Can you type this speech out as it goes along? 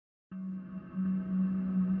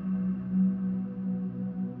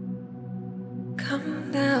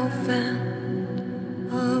Come thou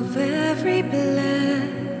fount of every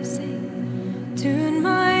blessing, tune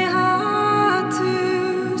my heart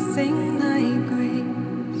to sing thy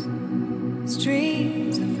grace.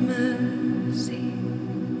 Streams of mercy,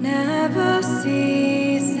 never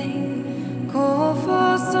ceasing, call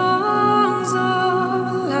for songs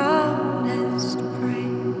of loudest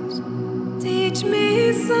praise. Teach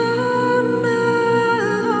me some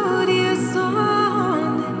melodious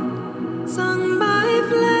sonnet, sung by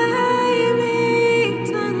flaming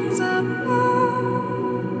tongues above.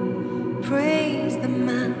 Praise the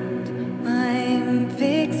mount I'm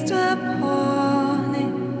fixed upon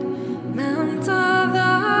it, mount of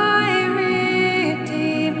thy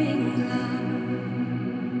redeeming love.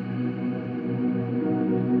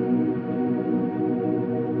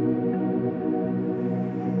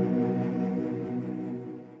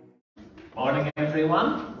 Morning,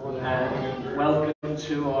 everyone, and welcome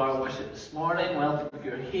to our worship this morning. Welcome if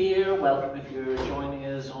you're here, welcome if you're joining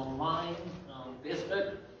us online on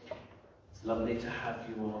Facebook. It's lovely to have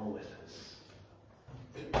you all with us.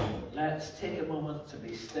 Let's take a moment to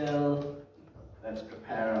be still. Let's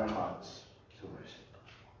prepare our hearts to worship.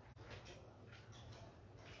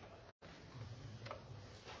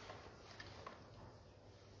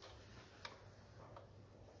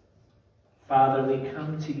 Father, we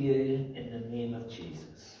come to you in the name of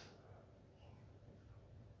Jesus.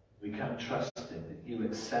 We come trusting that you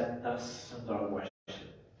accept us and our worship.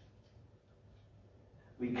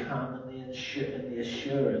 We come in the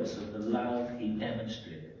assurance of the love he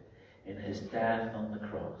demonstrated in his death on the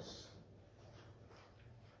cross.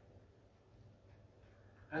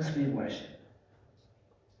 As we worship,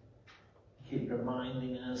 keep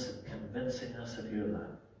reminding us and convincing us of your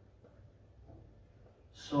love.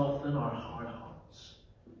 Soften our hard hearts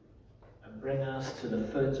and bring us to the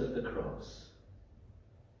foot of the cross,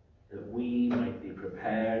 that we might be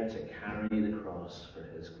prepared to carry the cross for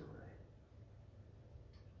his glory.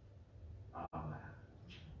 Amen.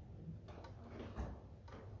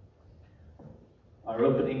 Our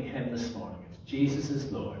opening hymn this morning is Jesus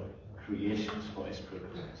is Lord, creation's voice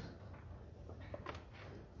proclaims.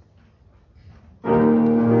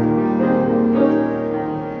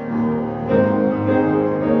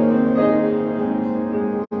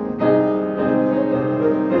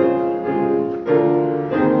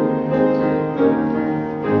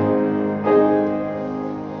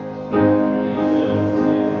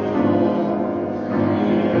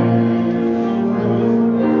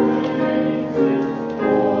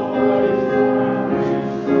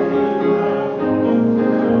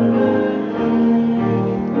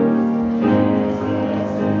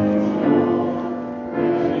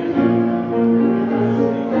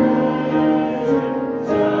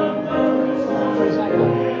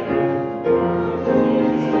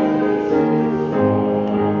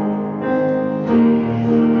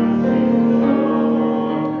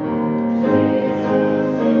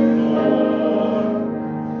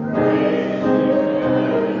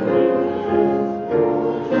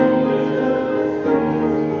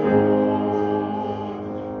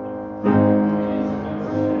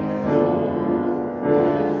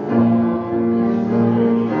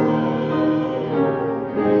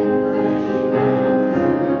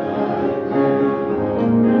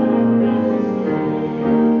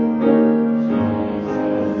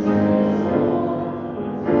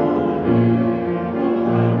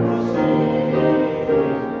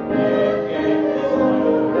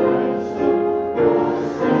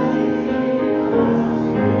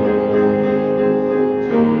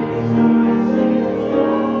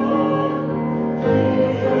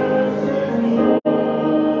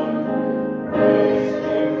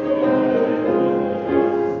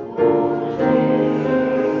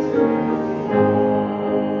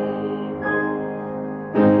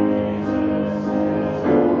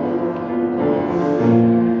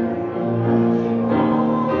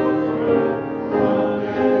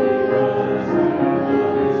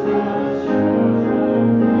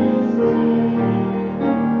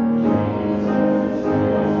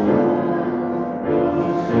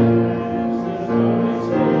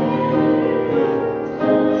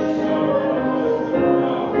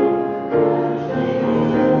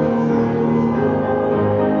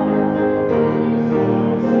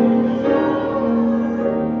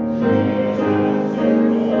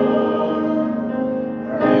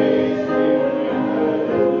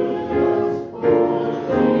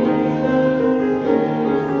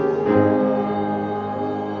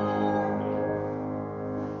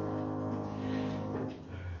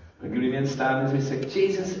 Stand as we sing,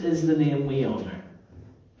 Jesus is the name we honor.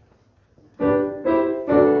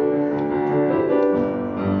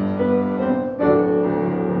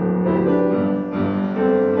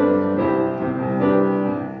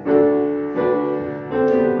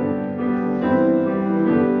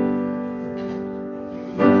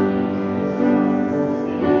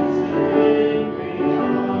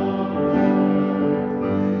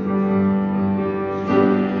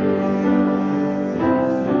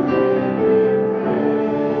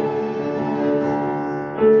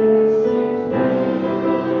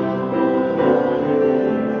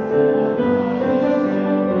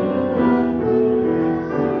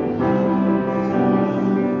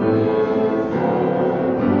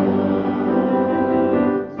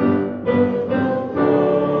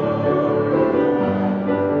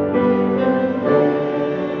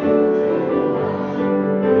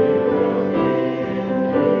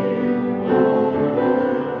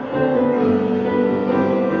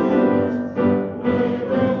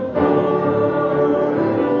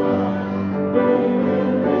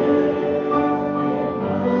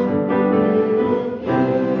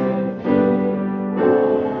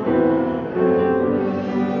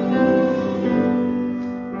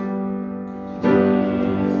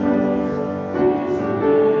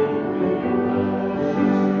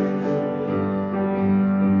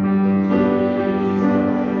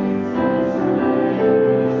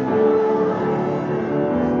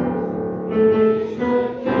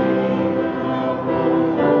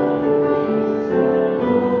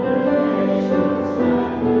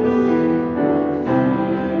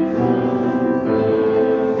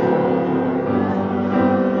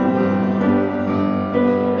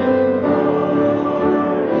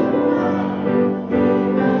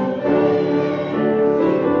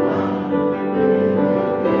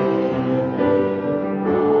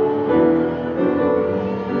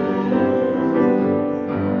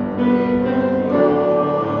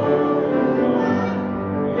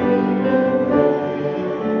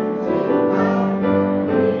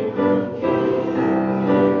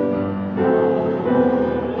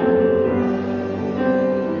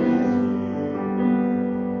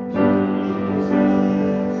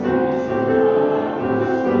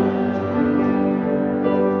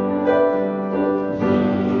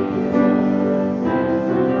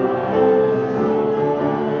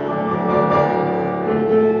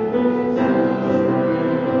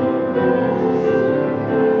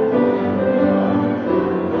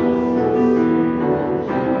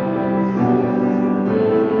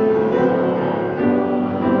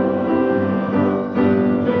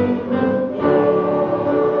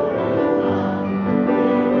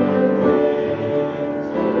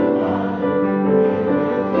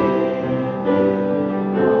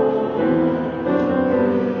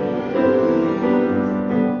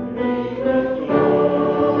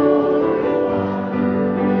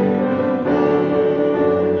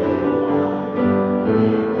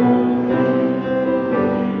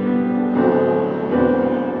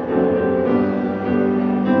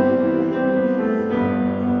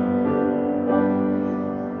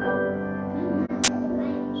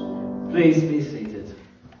 Please be seated.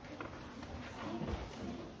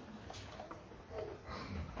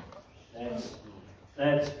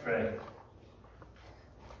 Let's pray.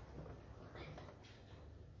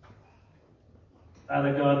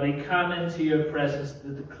 Father God, we come into your presence to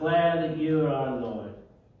declare that you are our Lord.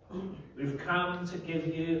 We've come to give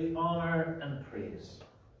you honor and praise.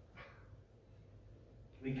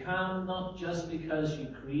 We come not just because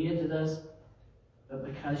you created us, but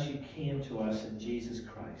because you came to us in Jesus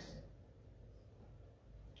Christ.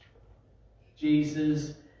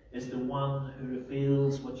 Jesus is the one who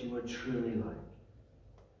reveals what you are truly like.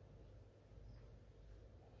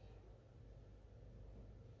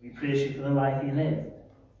 We praise you for the life he lived,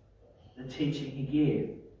 the teaching he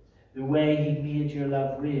gave, the way he made your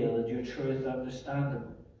love real and your truth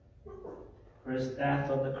understandable, for his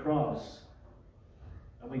death on the cross.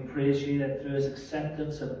 And we praise you that through his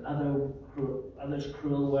acceptance of others'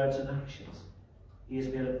 cruel words and actions, he has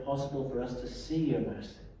made it possible for us to see your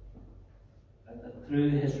mercy. And that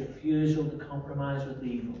through his refusal to compromise with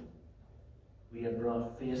evil, we are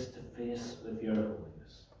brought face to face with your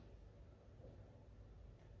holiness.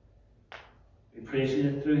 We praise you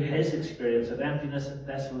that through his experience of emptiness and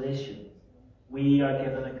desolation, we are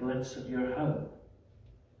given a glimpse of your hope.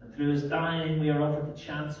 And through his dying, we are offered the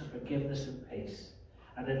chance of forgiveness and peace.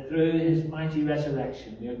 And that through his mighty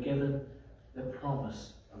resurrection, we are given the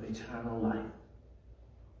promise of eternal life.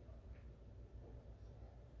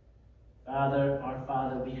 Father, our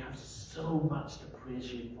Father, we have so much to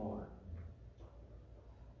praise you for.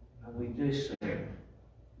 And we do so, and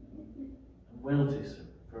will do so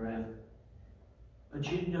forever. But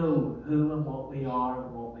you know who and what we are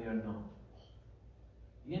and what we are not.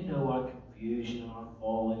 You know our confusion and our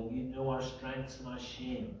falling. You know our strengths and our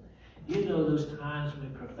shame. You know those times when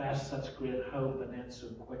we profess such great hope and then so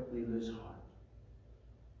quickly lose heart.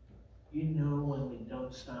 You know when we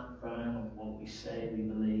don't stand firm on what we say we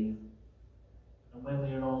believe, and when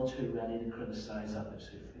we are all too ready to criticize others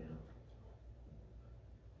who fail.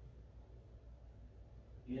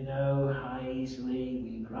 You know how easily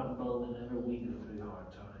we grumble whenever we go through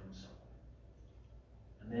hard times,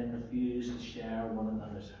 and then refuse to share one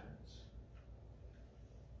another's hurts.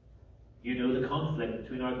 You know the conflict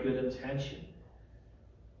between our good intention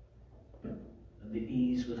and the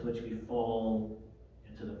ease with which we fall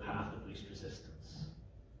into the path of least resistance.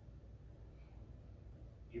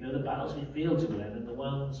 You know the battles we failed to win and the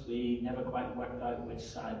ones we never quite worked out which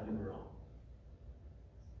side we were on.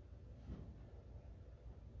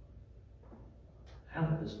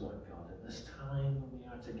 Help us, Lord God, in this time when we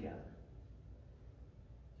are together,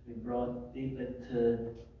 to be brought deeper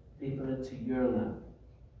into your love,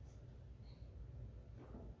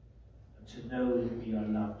 and to know that we are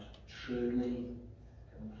loved truly,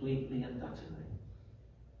 completely and utterly,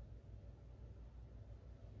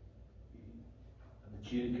 and that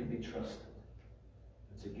you can be trusted,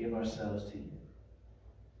 and to give ourselves to you.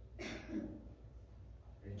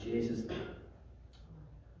 In Jesus' name.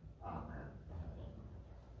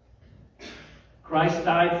 Christ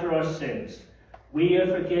died for our sins. We are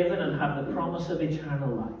forgiven and have the promise of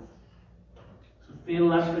eternal life. So feel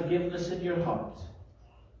that forgiveness in your heart.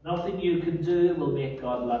 Nothing you can do will make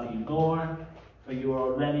God love you more, for you are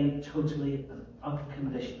already totally and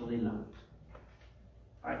unconditionally loved.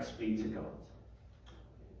 Thanks be to God.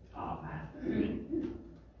 Amen.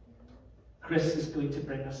 Chris is going to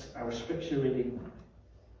bring us our scripture reading.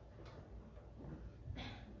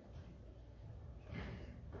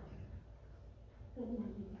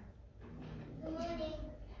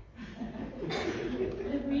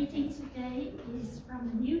 The reading today is from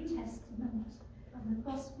the New Testament, from the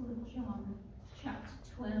Gospel of John, chapter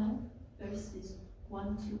 12, verses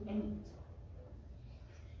 1 to 8.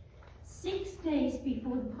 6 days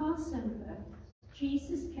before the Passover,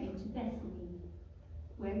 Jesus came to Bethany,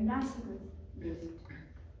 where Lazarus lived,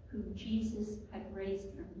 whom Jesus had raised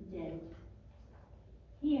from the dead.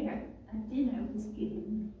 Here, a dinner was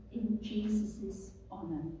given in Jesus'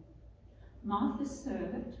 honor. Martha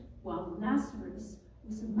served, while Lazarus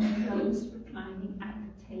was among those reclining at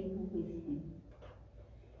the table with him.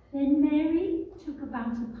 Then Mary took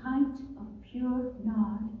about a pint of pure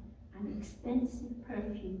nard, an expensive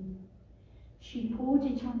perfume. She poured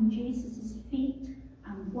it on Jesus' feet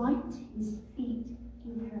and wiped his feet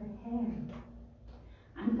with her hair.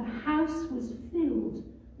 And the house was filled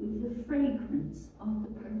with the fragrance of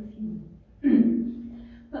the perfume.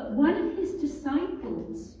 But one of his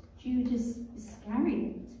disciples, Judas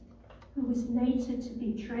Iscariot, who was later to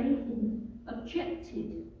betray him,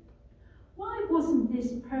 objected. Why wasn't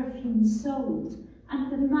this perfume sold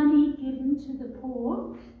and the money given to the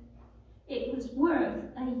poor? It was worth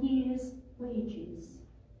a year's wages.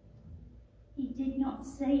 not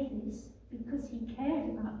say this because he cared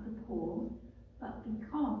about the poor, but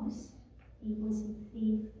because he was a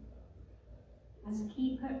thief. As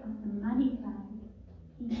keeper of the money bag,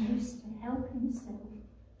 he used to help himself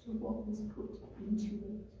to what was put into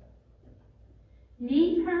it.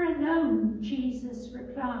 Leave her alone, Jesus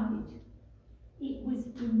replied. It was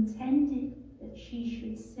intended that she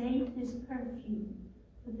should save this perfume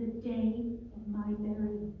for the day of my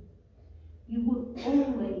burial. You will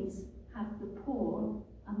always have the poor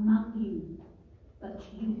among you, but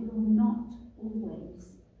you will not always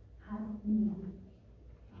have me.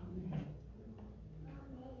 Amen.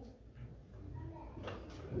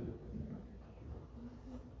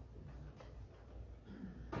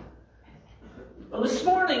 Well, this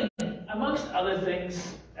morning, amongst other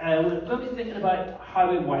things, we're going to be thinking about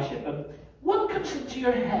how we worship. But what comes into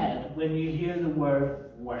your head when you hear the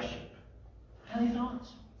word worship? Any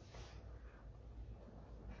thoughts?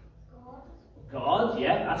 God,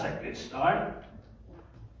 yeah, that's a good start.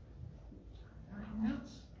 Anything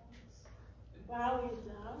else? Bowing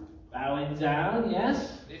down. Bowing down,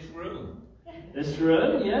 yes. This room. This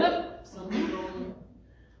room, yeah. Sunday morning.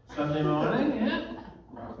 Sunday morning, yeah.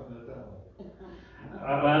 Rapping it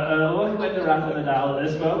down. Well, we'll go into rapping it down at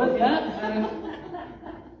this moment, yeah.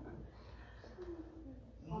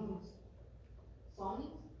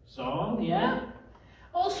 Song, yeah.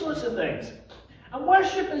 All sorts of things. And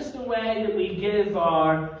worship is the way that we give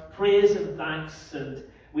our praise and thanks, and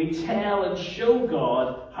we tell and show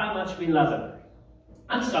God how much we love Him.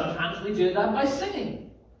 And sometimes we do that by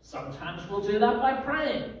singing. Sometimes we'll do that by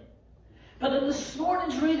praying. But in this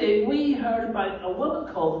morning's reading, we heard about a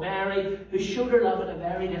woman called Mary who showed her love in a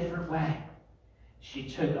very different way. She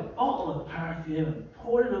took a bottle of perfume and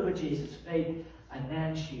poured it over Jesus' feet, and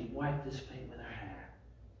then she wiped his feet with her hair.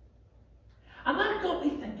 And that got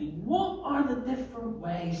me thinking, what are the different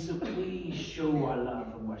ways that we show our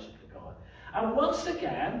love and worship to God? And once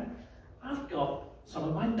again, I've got some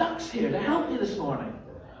of my ducks here to help me this morning.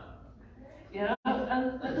 Yeah,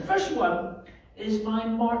 and the first one is my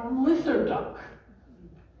Martin Luther duck.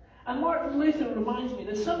 And Martin Luther reminds me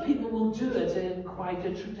that some people will do it in quite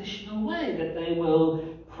a traditional way, that they will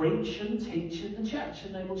preach and teach in the church,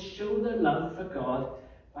 and they will show their love for God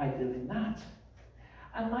by doing that.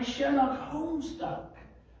 And my Sherlock Holmes duck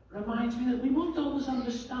reminds me that we won't always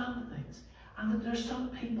understand things, and that there's some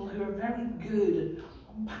people who are very good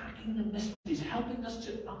at unpacking the mysteries, helping us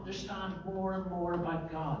to understand more and more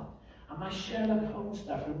about God. And my Sherlock Holmes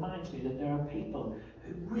stuff reminds me that there are people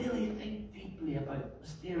who really think deeply about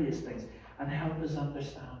mysterious things and help us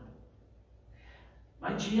understand.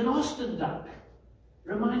 My Jane Austen duck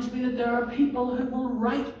reminds me that there are people who will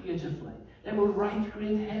write beautifully. They will write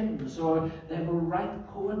great hymns, or they will write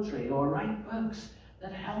poetry, or write books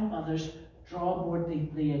that help others draw more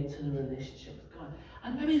deeply into the relationship with God.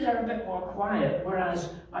 And maybe they're a bit more quiet, whereas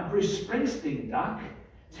my Bruce Springsteen duck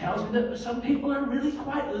tells me that some people are really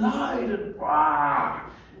quite loud and rah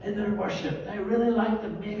in their worship. They really like to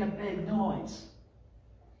make a big noise.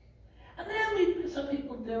 And then some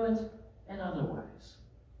people do it in other ways.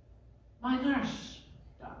 My nurse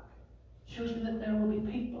duck shows me that there will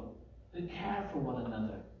be people who care for one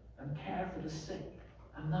another and care for the sick,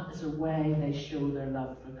 and that is a way they show their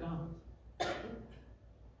love for God.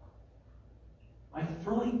 My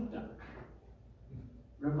Freud duck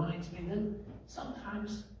reminds me that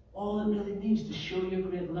sometimes all it really needs to show your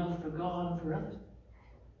great love for God and for others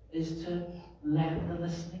is to lend a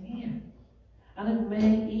listening ear. And it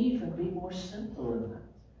may even be more simple than that.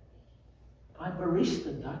 My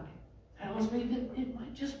barista duck tells me that it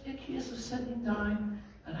might just be a case of sitting down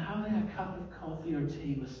and having a cup of coffee or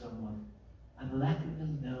tea with someone and letting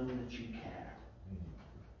them know that you care.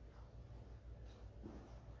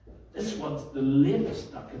 This one's the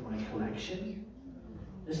latest duck in my collection.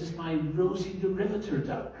 This is my Rosie the Riveter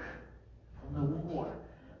duck from the war.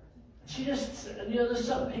 She just, there's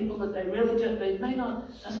some people that they really do, they may not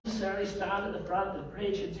necessarily stand at the front and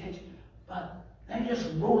preach and teach, but they just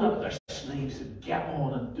roll up their sleeves and get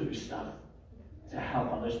on and do stuff to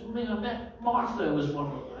help others. I mean, I met Martha was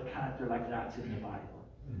a character like that in the Bible.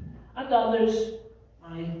 And others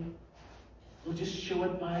will just show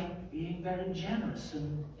it by being very generous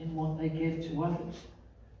in what they give to others.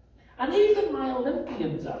 And even my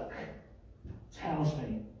Olympian duck tells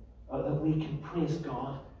me that we can praise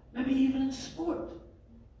God, maybe even in sport.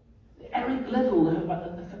 Eric Liddell, who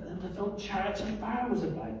in the film Chariots of Fire was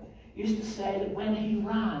about, used to say that when he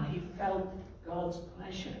ran, he felt God's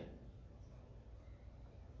pleasure.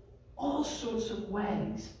 All sorts of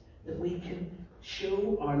ways that we can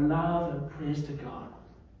show our love and praise to God.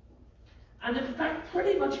 And in fact,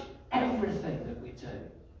 pretty much everything that we do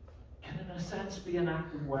can in a sense be an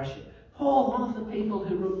act of worship. Paul, one of the people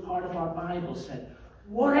who wrote part of our Bible, said,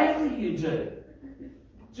 whatever you do,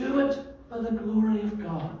 do it for the glory of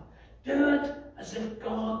God. Do it as if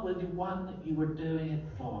God were the one that you were doing it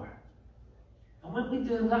for. And when we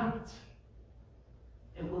do that,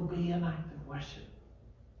 it will be an act of worship.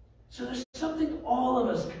 So there's something all of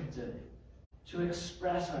us can do to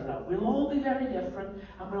express our love. We'll all be very different,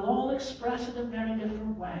 and we'll all express it in very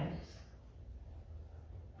different ways.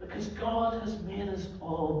 Because God has made us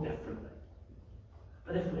all differently.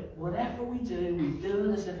 But if whatever we do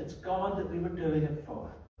it as if it's God that we were doing it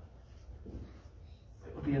for.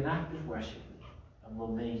 It will be an act of worship and will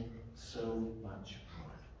mean so much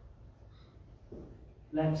more.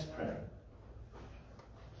 Let's pray.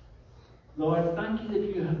 Lord, thank you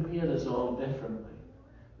that you have made us all differently.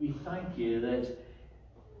 We thank you that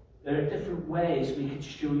there are different ways we can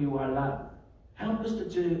show you our love. Help us to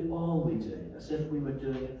do all we do as if we were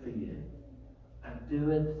doing it for you. And do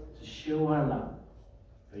it to show our love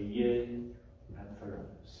for you and for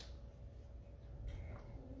others.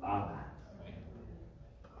 Amen.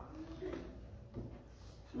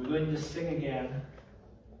 So we're going to sing again.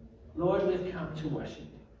 Lord, we've come to worship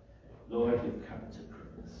you. Lord, we've come to praise.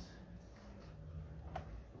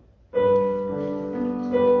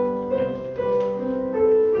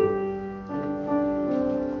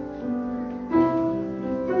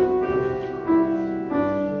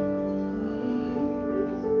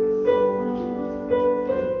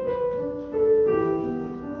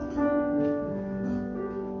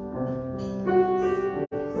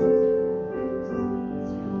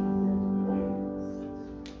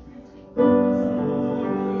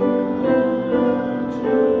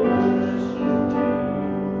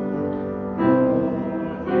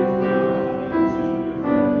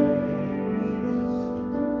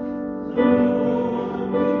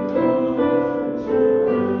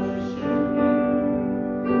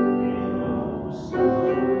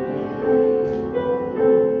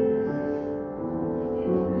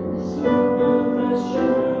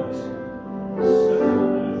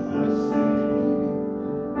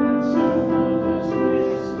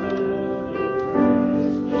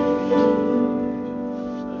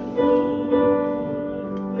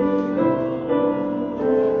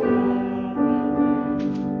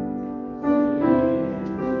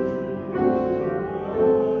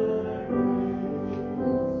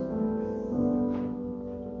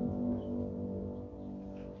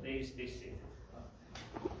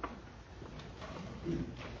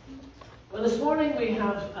 Well, this morning we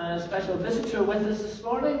have a special visitor with us this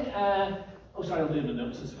morning. Oh, sorry, I'll do the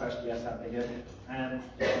notices first. Yes, that'd be good.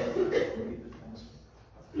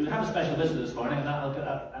 We have a special visitor this morning,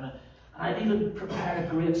 and I've even prepared a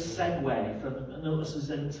great segue from the notices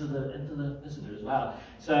into the visitor as well.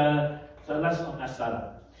 So let's not mess that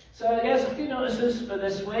up. So yes, a few notices for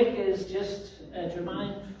this week is just to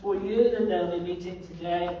remind for you that they'll be meeting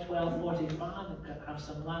today at 12:45 and have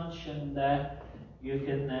some lunch, and you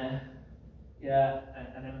can.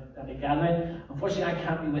 And then they'll be gathering. Unfortunately, I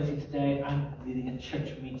can't be with you today. I'm leading a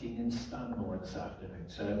church meeting in Stanmore this afternoon.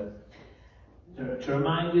 So, to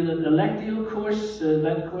remind you that the Lectio course, the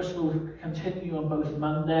Lent course, will continue on both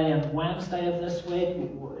Monday and Wednesday of this week.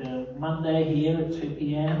 Monday here at 2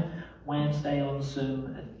 p.m, Wednesday on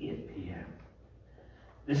Zoom at 8 p.m.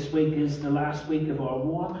 This week is the last week of our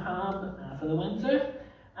warm ham for the winter.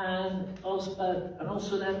 And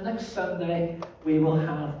also then next Sunday we will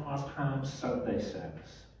have our Palm Sunday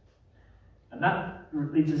service. And that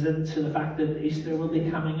leads us into the fact that Easter will be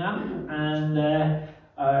coming up, and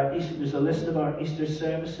there's a list of our Easter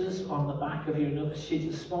services on the back of your notice sheet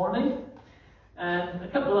this morning. And a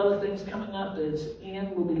couple of other things coming up is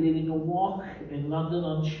Ian will be leading a walk in London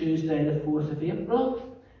on Tuesday the 4th of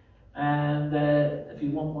April. And if you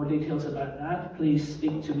want more details about that, please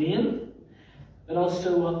speak to Ian. But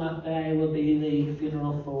also on that day will be the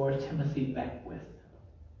funeral for Timothy Beckwith.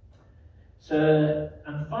 So,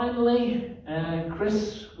 and finally,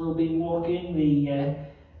 Chris will be walking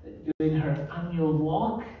doing her annual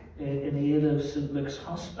walk in aid of St Luke's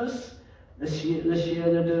Hospice. This year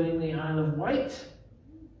they're doing the Isle of Wight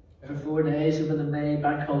for 4 days over the May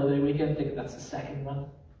Bank Holiday weekend. I think that's the second one,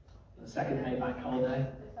 the second May Bank Holiday.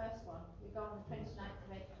 The first one. We go on the 29th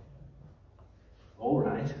of April. All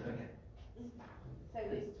right. Okay. So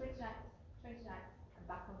it's 29th and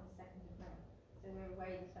back on the 2nd of May. So we're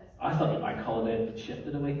away the first. I thought the bank holiday had been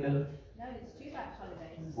shifted a week ago. No, it's 2 bank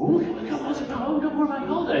holidays. Oh, no more bank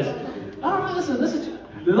holidays. All right, listen.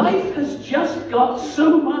 Life has just got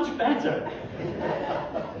so much better.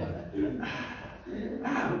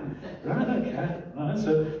 Right, okay. Right,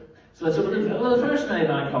 so the first May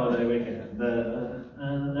bank holiday weekend,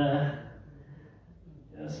 and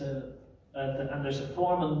and there's a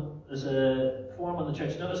form on the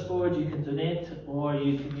church notice board. You can donate, or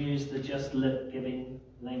you can use the Just Lit Giving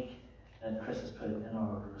link that Chris has put in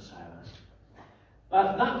our order of silence.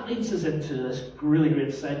 But that leads us into this really great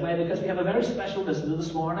segue, because we have a very special visitor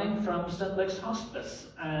this morning from St. Luke's Hospice,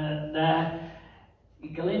 and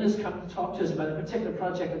Galena's come to talk to us about a particular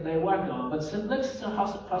project that they're working on. But St. Luke's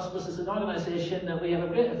Hospice is an organisation that we have a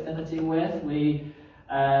great affinity with.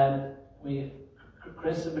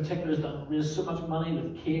 Chris in particular has raised so much money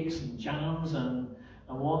with cakes and jams and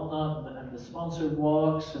whatnot, and the sponsored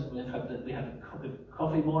walks, and we have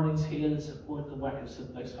coffee mornings here that support the work of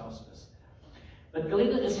St. Luke's Hospice. But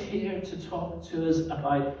Galena is here to talk to us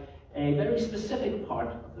about a very specific part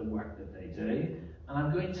of the work that they do, and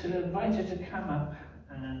I'm going to invite her to come up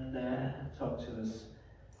and talk to us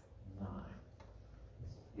now.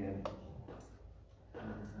 Yeah.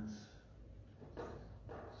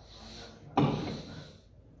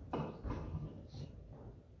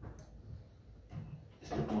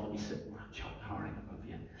 Just didn't want to be sitting towering above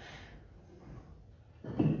you.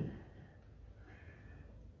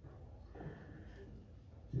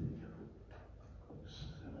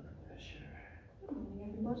 Good morning,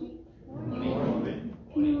 everybody.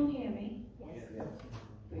 Can you all hear me?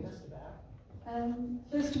 Yes.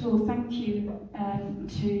 First of all, thank you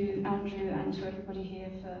to Andrew and to everybody here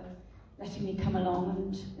for letting me come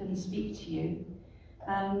along and speak to you.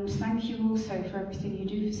 And thank you also for everything you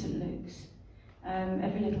do for St. Luke's.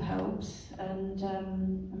 Every little helps, and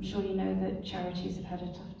I'm sure you know that charities have had a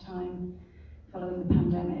tough time following the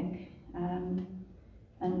pandemic,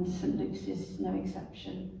 and St. Luke's is no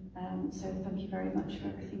exception. So thank you very much for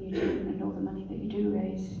everything you do and all the money that you do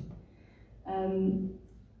raise.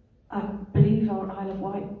 I believe our Isle of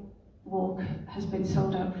Wight walk has been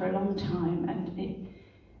sold out for a long time, and it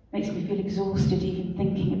makes me feel exhausted even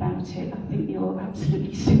thinking about it. I think you're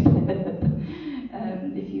absolutely superb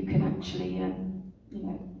if you can actually,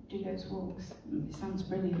 do those walks. It sounds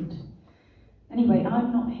brilliant. Anyway,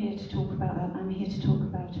 I'm not here to talk about that. I'm here to talk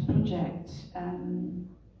about a project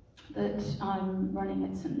that I'm running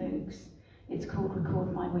at St. Luke's. It's called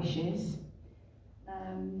Record My Wishes.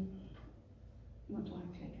 What do I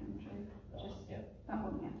click, Andrew? Just that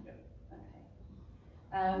one, yeah.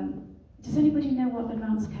 Okay. Does anybody know what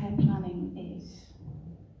advanced care planning is?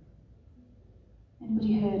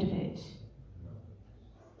 Anybody heard of it?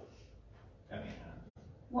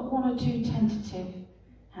 One or two tentative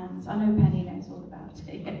hands. I know Penny knows all about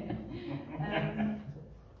it.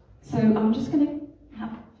 So I'm just going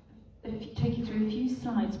to take you through a few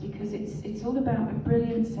slides, because it's all about a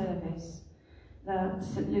brilliant service that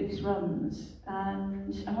St. Luke's runs,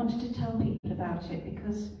 and I wanted to tell people about it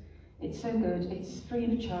because it's so good. It's free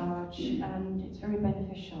of charge and it's very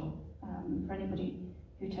beneficial for anybody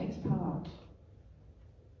who takes part.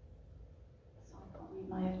 So I can't read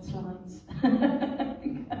my own slides.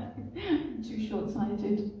 I'm too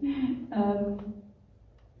short-sighted.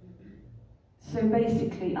 So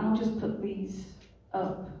basically, I'll just put these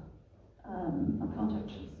up. I can't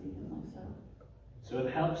actually see them myself. So it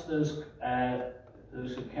helps those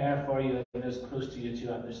who care for you and those close to you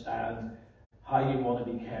to understand how you want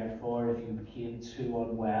to be cared for if you became too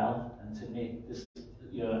unwell, and to make this,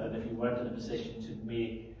 and if you weren't in a position to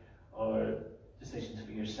make decisions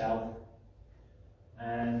for yourself.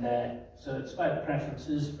 And so it's about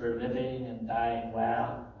preferences for living and dying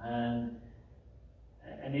well, and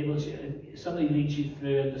enables you, somebody leads you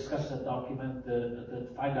through and discusses a document that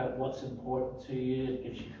find out what's important to you. It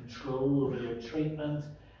gives you control over your treatment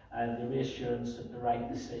and the reassurance that the right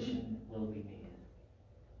decision will be made.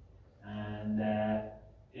 And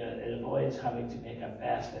it avoids having to make a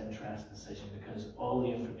best interest decision, because all the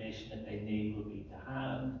information that they need will be to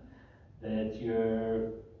hand, that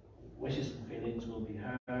your wishes and feelings will be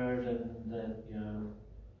heard, and that the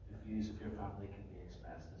views of your family can be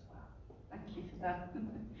expressed as well. Thank you for that.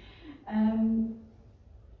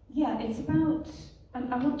 It's about,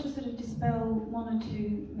 and I want to sort of dispel one or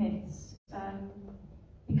two myths,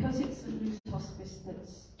 because it's St. Luke's Hospice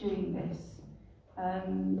that's doing this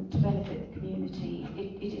to benefit the community.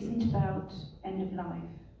 It isn't about end of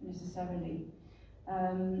life necessarily.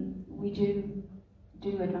 We do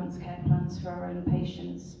advanced care plans for our own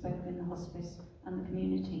patients, both in the hospice and the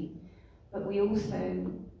community, but we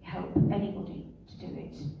also help anybody to do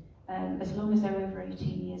it, as long as they're over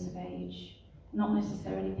 18 years of age, not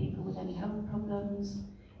necessarily people with any health problems.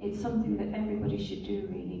 It's something that everybody should do,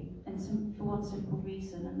 really, and for one simple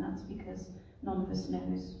reason, and that's because none of us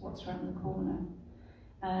knows what's around the corner.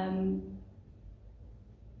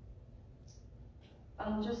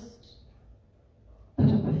 I'll just put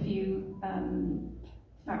up a few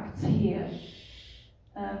facts here.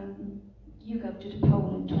 YouGov did a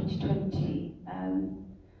poll in 2020,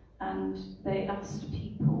 and they asked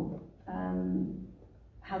people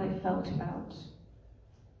how they felt about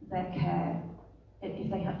their care, if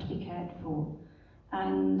they had to be cared for.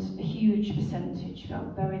 And a huge percentage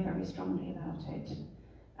felt very, very strongly about it.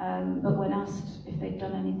 But when asked if they'd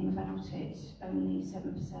done anything about it, only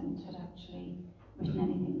 7% had actually written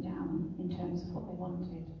anything down in terms of what they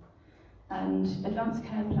wanted. And advanced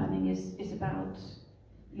care planning is about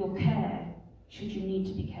your care, should you need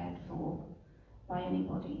to be cared for by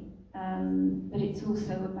anybody. But it's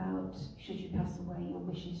also about, should you pass away, your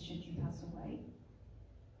wishes should you pass away.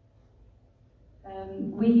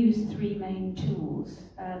 We use three main tools.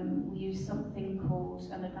 We use something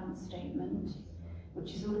called an advance statement,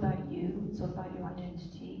 which is all about you, it's all about your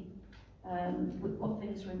identity, what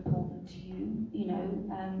things are important to you. You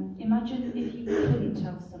know, imagine if you couldn't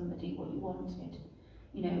tell somebody what you wanted.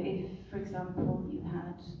 You know, if, for example, you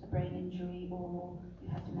had a brain injury, or you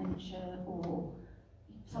had dementia, or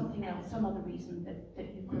something else, some other reason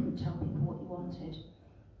that you couldn't tell people what you wanted.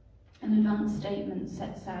 An advance statement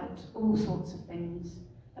sets out all sorts of things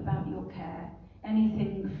about your care.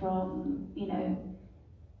 Anything from, you know,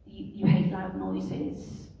 you hate loud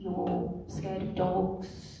noises, you're scared of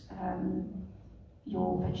dogs,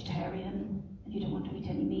 you're vegetarian, and you don't want to eat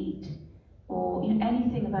any meat, or you know,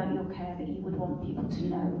 anything about your care that you would want people to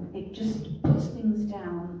know. It just puts things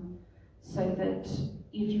down so that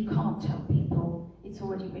if you can't tell people, it's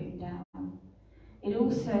already written down. It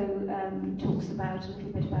also talks about a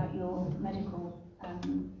little bit about your medical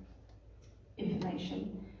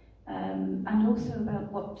information, and also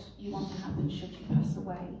about what you want to happen should you pass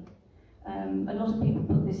away. A lot of people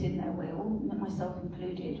put this in their will, myself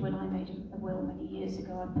included. When I made a will many years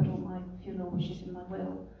ago, I put all my funeral wishes in my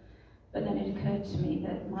will. But then it occurred to me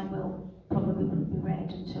that my will probably wouldn't be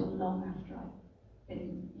read until long after I'd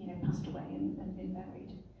been, you know, passed away and been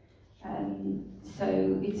buried.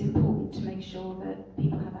 So it's important to make sure that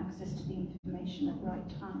people have access to the information at the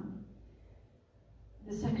right time.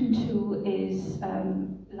 The second tool is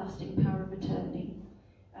lasting power of attorney,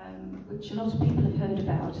 which a lot of people have heard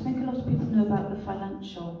about. I think a lot of people know about the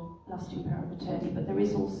financial lasting power of attorney, but there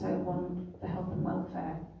is also one for health and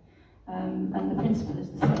welfare. And the principle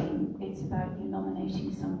is the same. It's about you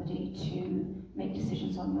nominating somebody to make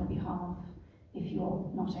decisions on your behalf if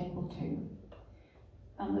you're not able to.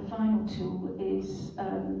 And the final tool is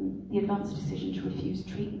the advance decision to refuse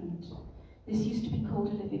treatment. This used to be called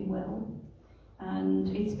a living will,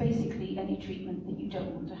 and it's basically any treatment that you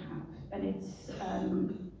don't want to have. And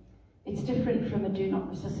it's different from a do not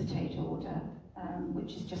resuscitate order,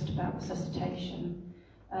 which is just about resuscitation.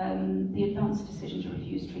 The advance decision to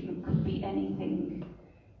refuse treatment could be anything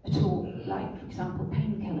at all, like, for example,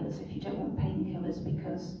 painkillers. If you don't want painkillers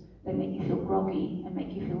because they make you feel groggy and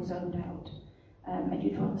make you feel zoned out, and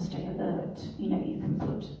you'd rather stay alert, you know, you can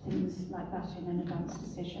put things like that in an advance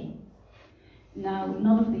decision. Now,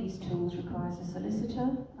 none of these tools requires a solicitor.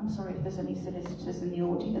 I'm sorry if there's any solicitors in the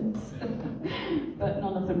audience, but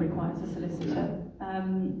none of them requires a solicitor.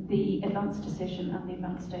 The advance decision and the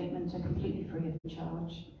advance statement are completely free of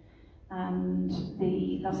charge, and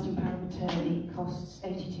the lasting power of attorney costs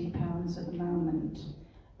 £82 at the moment,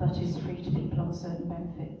 but is free to people on certain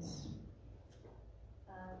benefits.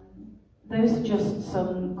 Those are just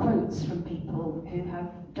some quotes from people who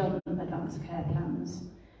have done advance care plans,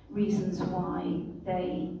 reasons why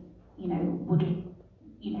they, you know, would,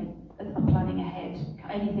 you know, are planning ahead.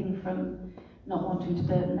 Anything from not wanting to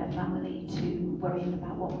burden their family to worrying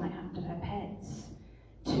about what might happen to their pets,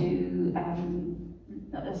 to,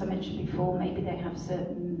 as I mentioned before, maybe they have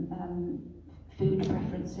certain food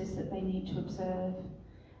preferences that they need to observe.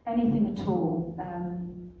 Anything at all.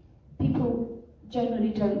 People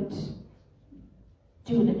generally don't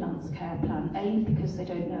do an advance care plan, A, because they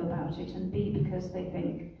don't know about it, and B, because they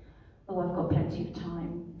think, oh, I've got plenty of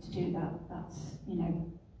time to do that, that's, you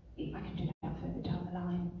know, I can do that further down the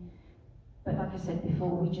line. But like I said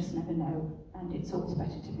before, we just never know, and it's always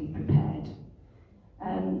better to be prepared.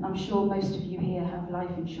 I'm sure most of you here have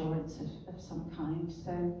life insurance of some kind,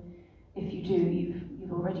 so if you do,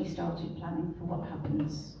 you've already started planning for what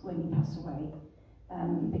happens when you pass away,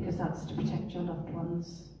 because that's to protect your loved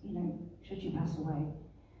ones, you know, should you pass away.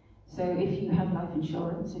 So if you have life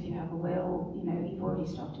insurance, if you have a will, you know, you've already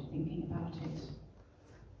started thinking about it.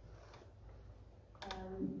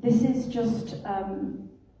 This is just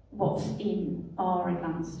what's in our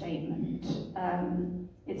advance statement.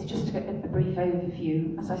 It's just a brief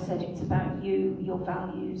overview. As I said, it's about you, your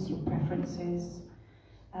values, your preferences.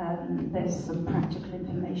 There's some practical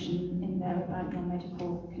information in there about your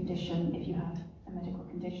medical condition, if you have a medical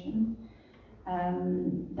condition.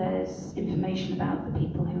 There's information about the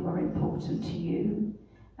people who are important to you,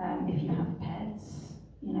 if you have pets,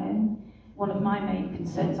 you know. One of my main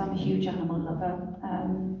concerns, I'm a huge animal lover,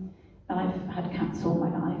 I've had cats all my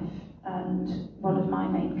life, and one of my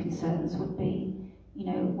main concerns would be, you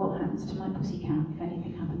know, what happens to my pussycat if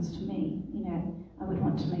anything happens to me? You know, I would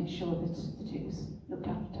want to make sure that it was looked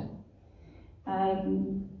after.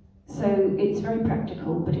 So it's very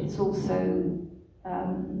practical, but it's also,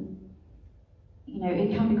 you know,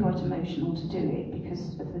 it can be quite emotional to do it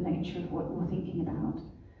because of the nature of what you're thinking about.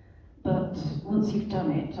 But once you've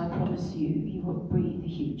done it, I promise you, you will breathe a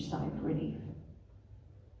huge sigh of relief.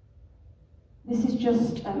 This is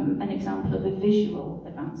just an example of a visual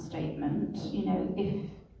advance statement. You know, if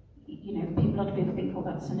you know, a lot of people think, oh,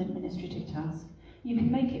 that's an administrative task. You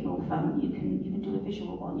can make it more fun. You can do a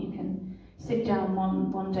visual one. You can sit down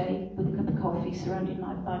one day with a cup of coffee, surrounded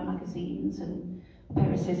by magazines and a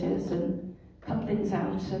pair of scissors, and cut things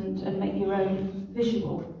out and make your own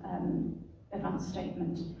visual advance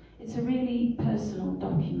statement. It's a really personal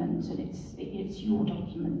document, and it's your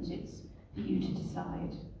document. It's for you to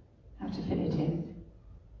decide how to fill it in.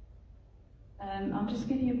 I'll just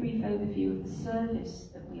give you a brief overview of the service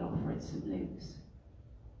that we offer at St Luke's.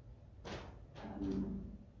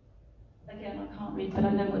 Again, I can't read, but I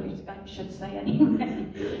know what I should say anyway.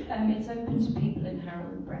 It's open to people in Harrow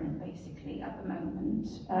and Brent, basically, at the moment.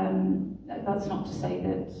 That's not to say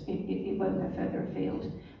that it won't go further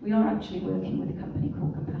afield. We are actually working with a company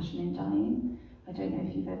called Compassion in Dying. I don't know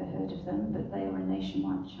if you've ever heard of them, but they are a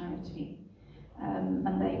nationwide charity.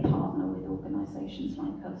 And they partner with organisations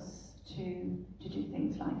like us to do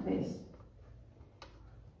things like this.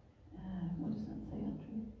 What does that say,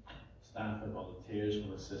 Andrew? Staff and volunteers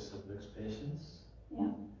will assist St Luke's patients.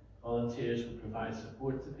 Yeah. Volunteers will provide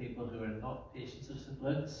support to people who are not patients of St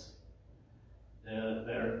Luke's. They'll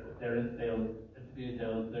interview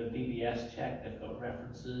their DBS check, they've got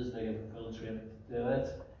references, they have full training to do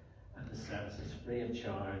it, and the service is free of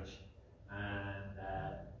charge. And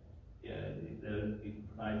you can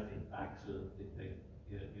provide feedback so that they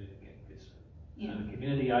get good. Yeah. And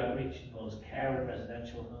community outreach involves care in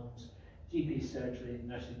residential homes, GP surgery,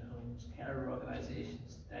 nursing homes, care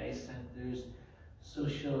organisations, day centres,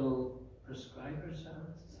 social prescribers,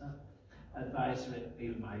 advisory,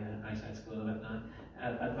 even my eyesight's going a bit now,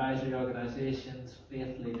 advisory organisations,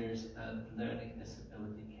 faith leaders, and learning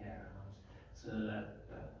disability care homes. So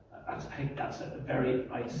I think that's at the very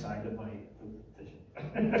right side of my vision.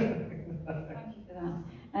 Thank you for that.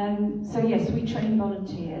 So yes, we train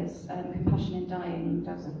volunteers. Compassion in Dying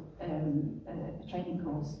does a training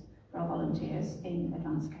course for our volunteers in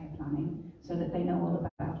advanced care planning, so that they know all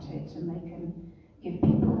about it and they can give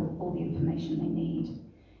people all the information they need.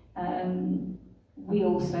 We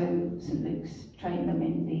also, St Luke's, train them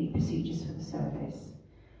in the procedures for the service.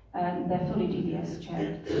 They're fully DBS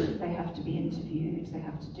checked, they have to be interviewed, they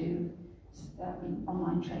have to do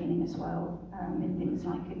online training as well, in things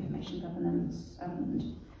like information governance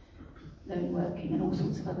and learn working and all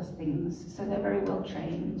sorts of other things. So they're very well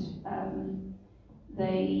trained.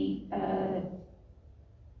 They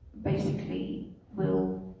basically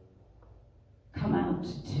will come out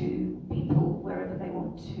to people wherever they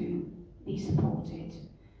want to be supported.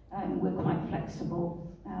 We're quite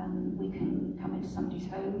flexible. We can come into somebody's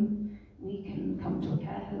home, we can come to a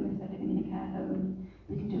care home if they're living in a care home,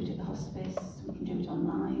 we can do it at the hospice, we can do it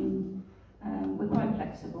online. We're quite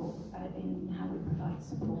flexible in how we provide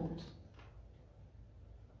support.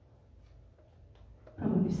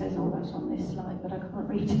 Probably says all that on this slide, but I can't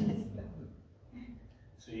read it.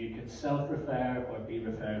 So you can self-refer or be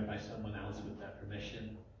referred by someone else with their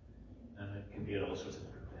permission, and it can be at all sorts of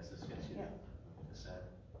different places. Yes, you said.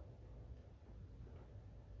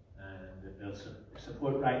 And they'll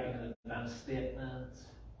support writing an advance statement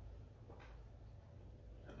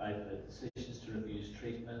about the decisions to refuse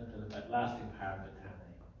treatment and about lasting power of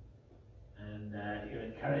attorney. And you're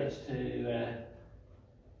encouraged to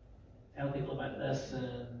tell people about this,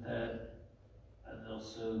 and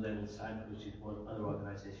also they will signpost you to other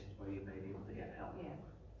organisations where you may be able to get help. Yeah.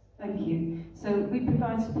 Thank you. So we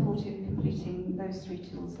provide support in completing those 3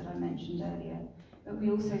 tools that I mentioned earlier, but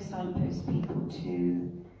we also signpost people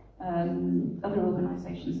to other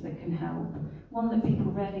organisations that can help. One that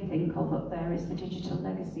people rarely think of up there is the Digital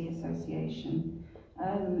Legacy Association.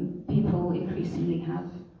 People increasingly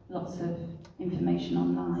have lots of information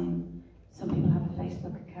online. Some people have a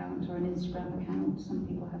Facebook account or an Instagram account. Some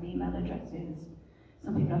people have email addresses.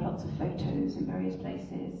 Some people have lots of photos in various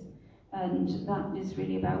places. And that is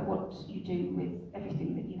really about what you do with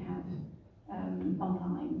everything that you have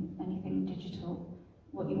online, anything digital,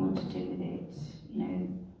 what you want to do with it, you know,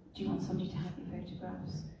 Do you want somebody to have your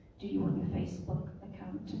photographs? Do you want your Facebook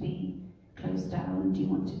account to be closed down? Do you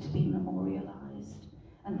want it to be memorialised?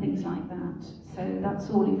 And things like that. So that's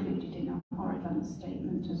all included in our advance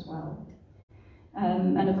statement as well.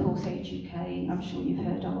 And of course Age UK, I'm sure you've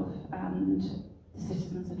heard of, and the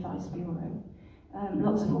Citizens Advice Bureau.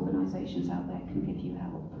 Lots of organisations out there can give you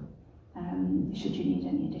help, should you need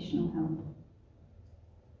any additional help.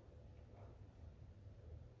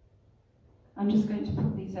 I'm just going to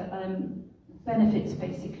put these benefits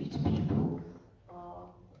basically to people are,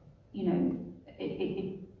 you know,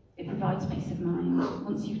 it provides peace of mind.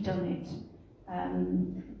 Once you've done it,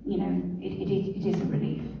 you know, it is a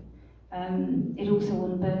relief. It also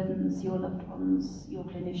unburdens your loved ones, your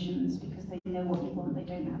clinicians, because they know what you want, they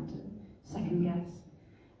don't have to second guess.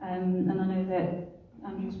 And I know that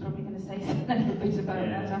Andrew's probably going to say a little bit about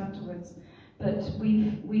that afterwards. But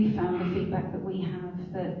we've found the feedback that we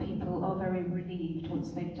have that people are very relieved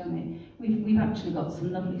once they've done it. We've actually got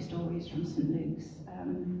some lovely stories from St Luke's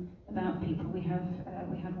about people. We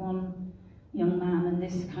had one young man, and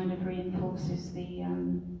this kind of reinforces the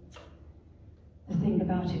thing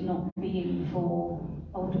about it not being for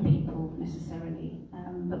older people necessarily.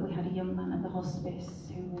 But we had a young man at the hospice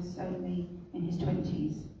who was only in his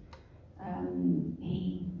 20s.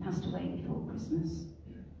 He passed away before Christmas.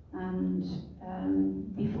 And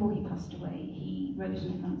before he passed away, he wrote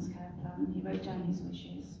an advance care plan. He wrote down his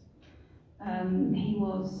wishes. He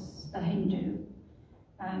was a Hindu,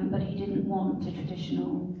 but he didn't want a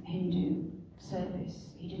traditional Hindu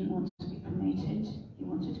service. He didn't want to be cremated. He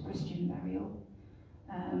wanted a Christian burial.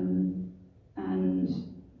 And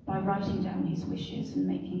by writing down his wishes and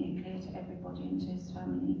making it clear to everybody and to his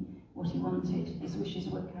family what he wanted, his wishes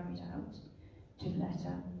were carried out to the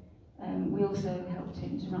letter. We also helped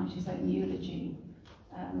him to write his own eulogy,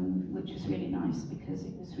 which was really nice because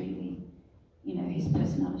it was really, you know, his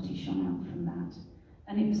personality shone out from that.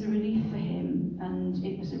 And it was a relief for him, and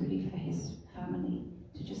it was a relief for his family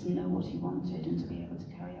to just know what he wanted and to be able to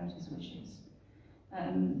carry out his wishes.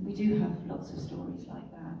 We do have lots of stories like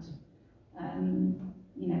that,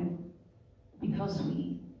 you know, because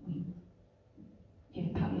we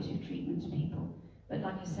give palliative treatment to people. But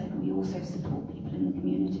like I said, we also support people in the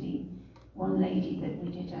community. One lady that we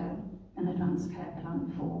did an advanced care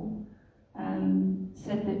plan for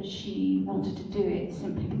said that she wanted to do it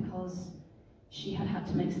simply because she had had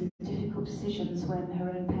to make some difficult decisions when her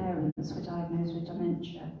own parents were diagnosed with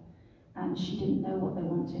dementia, and she didn't know what they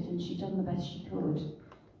wanted, and she'd done the best she could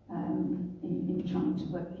in trying to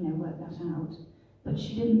work that out. But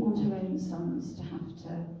she didn't want her own sons to have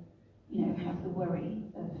to, you know, have the worry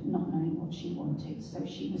of not knowing what she wanted, so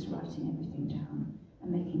she was writing everything down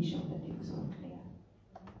and making sure that it was all clear.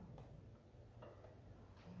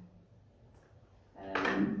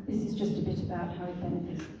 This is just a bit about how it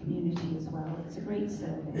benefits the community as well. It's a great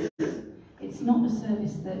service. It's not a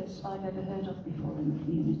service that I've ever heard of before in the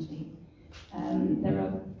community. There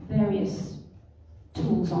are various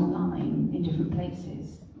tools online in different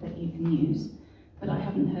places that you can use, but I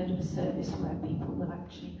haven't heard of a service where people will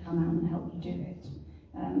actually come out and help you do it,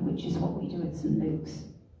 which is what we do at St Luke's.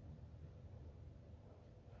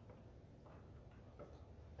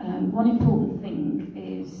 One important thing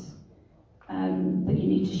is that you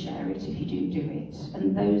need to share it if you do it,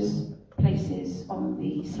 and those places on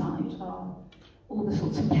the slide are all the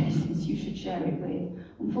sorts of places you should share it with.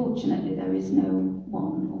 Unfortunately, there is no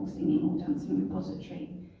one or singing or dancing repository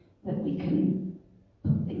that we can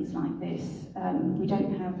put things like this. We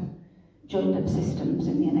don't have joined up systems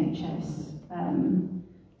in the NHS.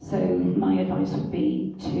 So my advice would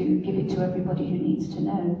be to give it to everybody who needs to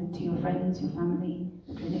know, to your friends, your family,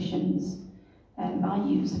 the clinicians. I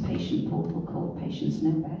use a patient portal called Patients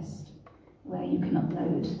Know Best, where you can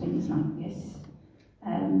upload things like this.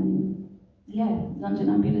 London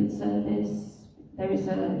Ambulance Service. There is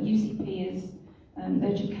a UCP is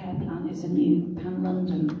Urgent Care Plan is a new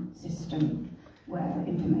pan-London system where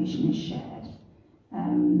information is shared.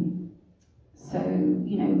 So,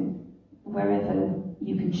 you know, wherever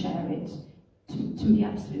you can share it, to be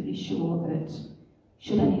absolutely sure that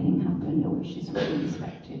should anything happen, your wishes will be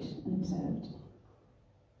respected and observed.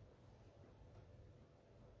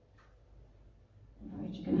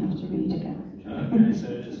 Right, you're going to have to read again. Okay,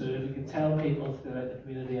 so if you can tell people throughout the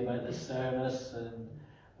community about this service,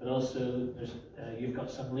 but also there's, you've got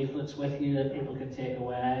some leaflets with you that people can take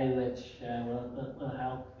away, which will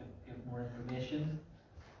help give more information.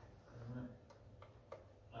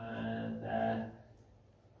 And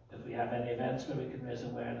if we have any events where we can raise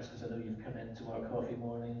awareness, because I know you've come into our coffee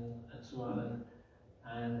morning and so on,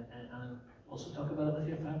 and also talk about it with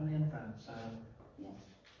your family and friends. Yes.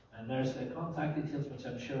 And there's the contact details, which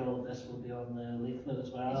I'm sure all of this will be on the leaflet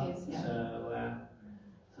as well. It is, yeah.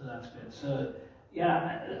 So that's good. So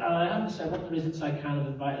yeah, I have to say, one of the reasons I kind of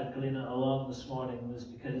invited Galina along this morning was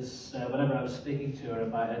because whenever I was speaking to her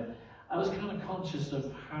about it, I was kind of conscious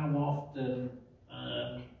of how often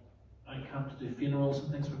I come to do funerals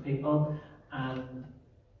and things for people, and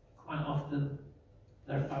quite often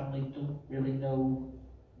their family don't really know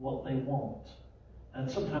what they want. And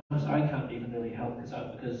sometimes I can't even really help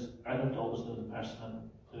because I don't always know the person I'm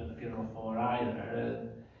doing the funeral for either. And,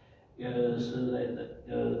 so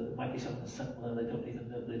it might be something simple, and they don't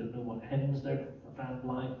know what hymns their friend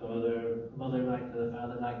liked, or their mother liked, or their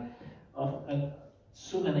father liked. And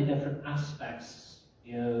so many different aspects,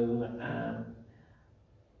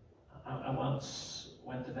 I once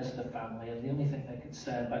went to visit a family, and the only thing they could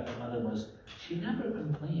say about the mother was, she never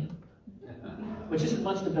complained. Which isn't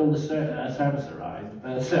much to build a service around,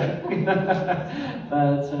 but so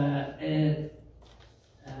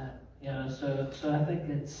I think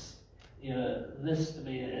it's, this to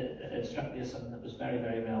me, it struck me as something that was very,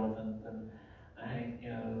 very relevant. And I think,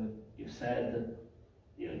 you've said that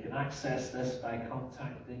you can access this by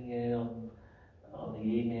contacting you on the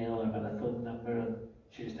email or by the phone number on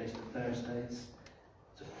Tuesdays to Thursdays.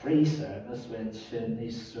 It's a free service, which in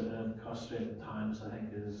these sort of cost-driven times, I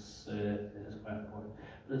think is quite important.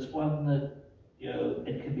 But it's one that,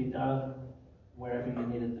 it can be done wherever you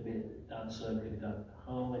need it to be done. So it can be done at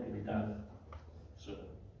home, it can be done sort of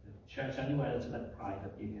in church, anywhere that's a bit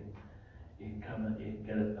private. You can come and you can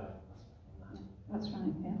get it done. That's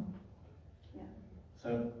right, yeah. Yeah.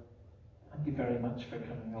 So thank you very much for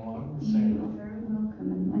coming along. You are very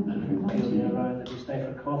welcome, and thank you for inviting me. You'll be around if you stay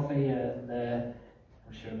for coffee, and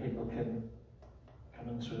I'm sure people can come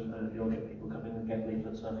in through. You'll get people coming and get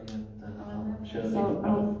leaflets of you, and I'm sure. So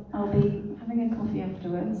I'll be having a coffee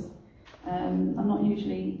afterwards. I'm not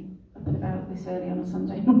usually up and about this early on a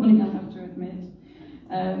Sunday morning, I have to admit.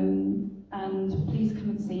 And please come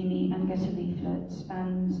and see me and get a leaflet,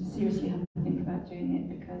 and seriously have a think about doing it,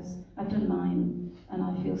 because I've done mine and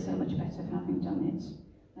I feel so much better for having done it.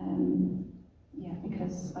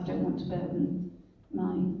 Because I don't want to burden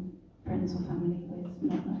my friends or family with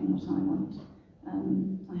not knowing what I want. I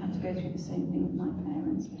had to go through the same thing with my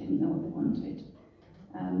parents. I didn't know what they wanted.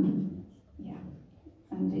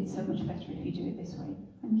 And it's so much better if you do it this way.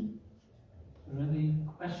 Thank you. Are there any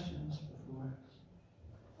questions before?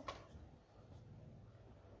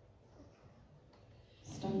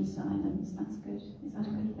 Stone silence, that's good. Is that a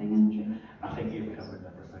good thing, Andrew? I think you've covered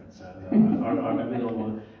everything, so or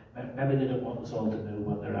maybe they don't want us all to know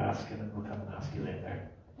what they're asking, and we'll come and ask you later.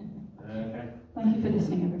 Okay. Thank you for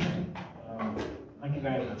listening, everybody. Thank you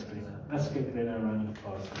very much, Galina. Let's give Galina a round of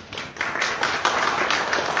applause.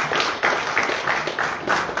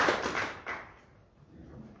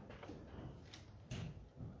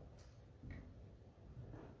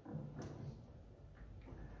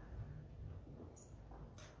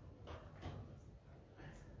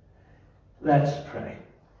 Let's pray.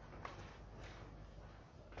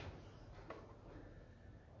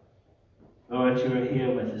 Lord, you are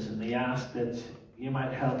here with us, and we ask that you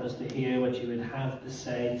might help us to hear what you would have to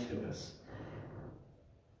say to us.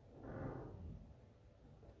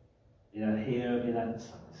 Be that here, be that in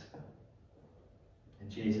Sunday school. In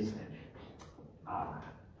Jesus' name. Amen.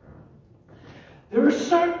 There are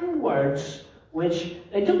certain words which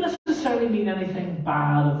they don't necessarily mean anything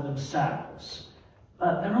bad of themselves,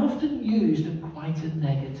 but they're often used in quite a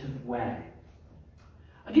negative way.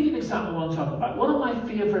 I'll give you an example of what I'm talking about. One of my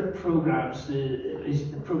favourite programmes is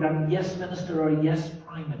the programme Yes Minister or Yes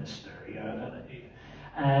Prime Minister.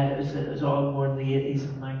 It was all more in the 80s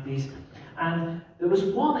and 90s. And there was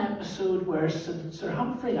one episode where Sir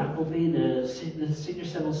Humphrey Appleby, the senior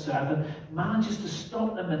civil servant, manages to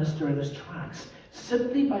stop the minister in his tracks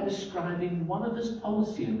simply by describing one of his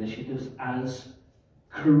policy initiatives as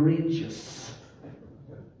courageous.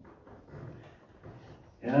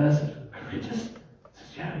 Yes, courageous.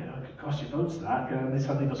 Yeah, it could cost you votes, that, and he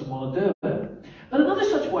suddenly doesn't want to do it. But another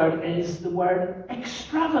such word is the word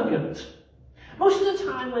extravagant. Most of the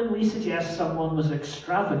time when we suggest someone was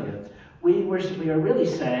extravagant, we are really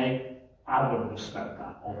saying, I wouldn't have spent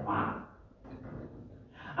that on that.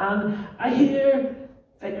 And I hear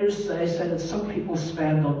figures say that some people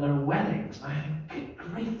spend on their weddings, and I think,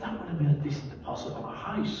 good grief, that would have been a decent deposit on a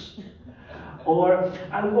house. Or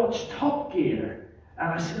I watch Top Gear, and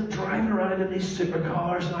I see them driving around in these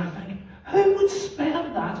supercars, and I think, who would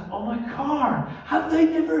spend that on a car? Have they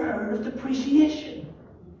never heard of depreciation?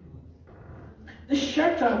 The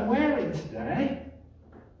shirt I'm wearing today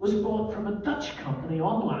was bought from a Dutch company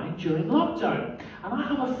online during lockdown. And I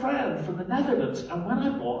have a friend from the Netherlands, and when I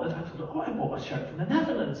bought it, I told her, oh, I bought a shirt from the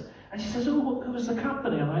Netherlands. And she says, oh, who was the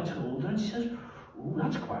company? And I told her, and she says, oh,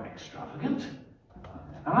 that's quite extravagant.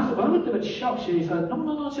 And I thought, well, I looked a bit shocked. She said,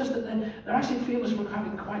 no, it's just that they're actually famous for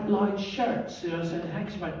having quite large shirts. I said, I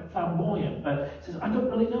think she's quite flamboyant, but she says, I don't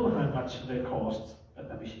really know how much they cost.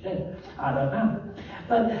 But maybe she did. I don't know.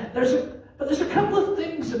 But there's a couple of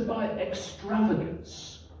things about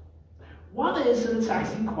extravagance. One is that it's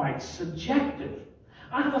actually quite subjective.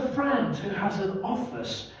 I have a friend who has an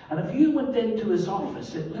office, and if you went into his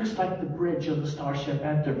office, it looks like the bridge on the Starship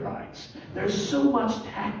Enterprise. There's so much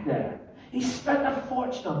tech there. He spent a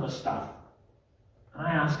fortune on the stuff. And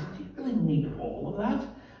I asked him, do you really need all of that?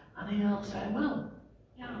 And he'll say, well,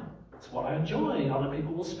 yeah, that's what I enjoy. Other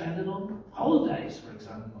people will spend it on holidays, for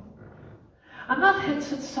example. And that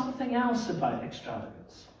hints at something else about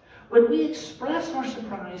extravagance. When we express our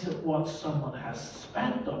surprise at what someone has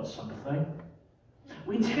spent on something,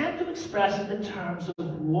 we tend to express it in terms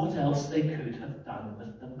of what else they could have done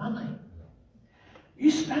with the money. You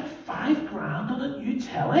spent £5 grand on a new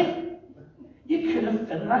telly? You could have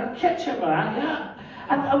fitted out a kitchen with that, yeah.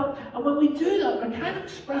 And when we do that, we're kind of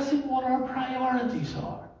expressing what our priorities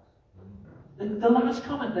are. The last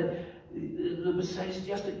comment that was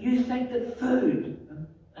suggested, you think that food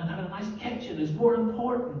and having a nice kitchen is more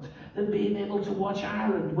important than being able to watch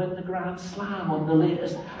Ireland win the Grand Slam on the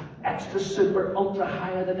latest extra super ultra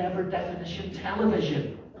higher than ever definition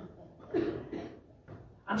television.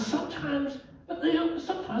 And sometimes, but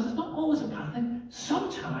sometimes it's not always a bad thing.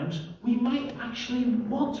 Sometimes we might actually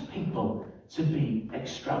want people to be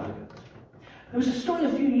extravagant. There was a story a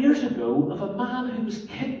few years ago of a man who was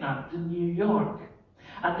kidnapped in New York.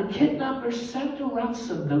 And the kidnappers sent a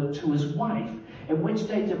ransom note to his wife in which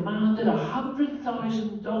they demanded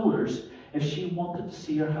 $100,000 if she wanted to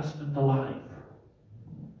see her husband alive.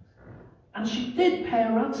 And she did pay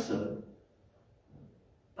a ransom,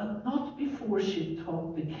 but not before she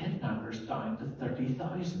talked the kidnappers down to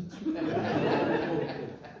 30,000.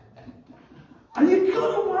 And you've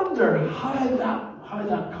got to wonder how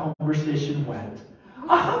that conversation went.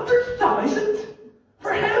 100,000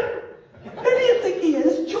 for him? Who do you think he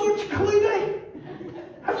is? George Clooney?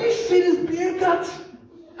 Have you seen his beer guts?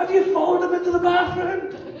 Have you followed him into the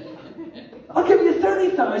bathroom? I'll give you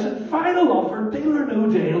 30,000, final offer, deal or no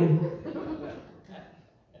deal.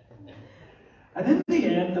 And in the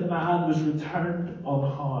end, the man was returned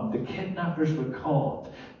unharmed. The kidnappers were caught.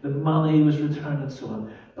 The money was returned and so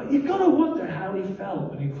on. But you've got to wonder how he felt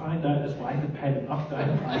when he found out his wife had paid an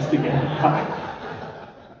up-down price to get it back.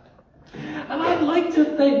 And I'd like to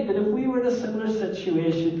think that if we were in a similar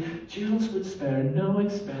situation, Jules would spare no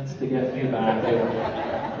expense to get me back.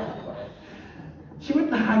 She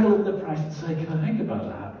wouldn't haggle at the price and say, can I think about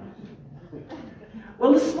that?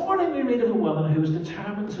 Well, this morning we read of a woman who was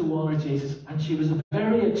determined to honour Jesus, and she was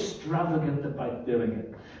very extravagant about doing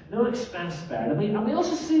it. No expense spared. And we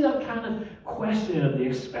also see that kind of questioning of the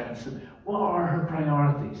expense and what are her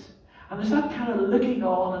priorities. And there's that kind of looking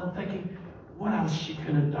on and thinking, what else she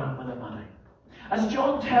could have done with the money. As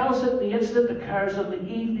John tells it, the incident occurs on the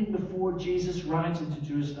evening before Jesus rides into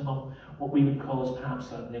Jerusalem on what we would call his Palm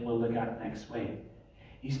Sunday, and we'll look at next week.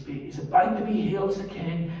 He's about to be hailed as a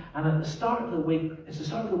king, and at the start of the week, it's the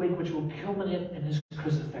start of the week which will culminate in his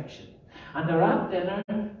crucifixion. And they're at dinner,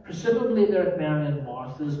 presumably they're at Mary and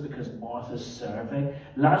Martha's because Martha's serving.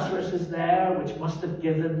 Lazarus is there, which must have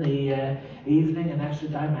given the evening an extra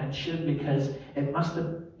dimension because it must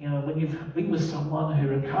have, when you've been with someone who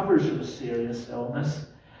recovers from a serious illness,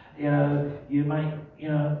 you might,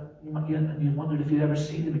 and you wondered if you'd ever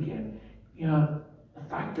see them again. The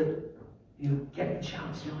fact that you get the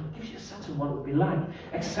chance, it gives you a sense of what it would be like.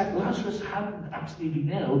 Except Lazarus hadn't actually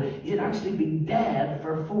been ill, he had actually been dead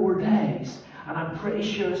for 4 days. And I'm pretty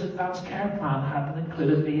sure his advanced care plan hadn't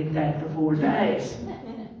included being dead for 4 days.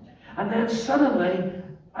 And then suddenly,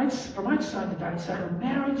 from outside the dining circle,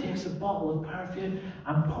 Mary takes a bottle of perfume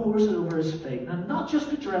and pours it over his feet. And not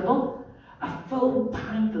just a dribble, a full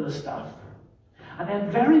pint of the stuff. And then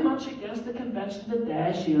very much against the convention of the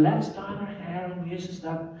day, she lets down her hair and uses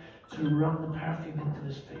that to run the perfume into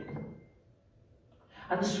his feet.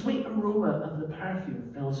 And the sweet aroma of the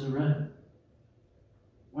perfume fills the room,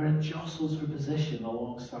 where it jostles for position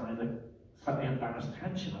alongside the slightly embarrassed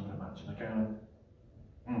tension, I would imagine. A kind of,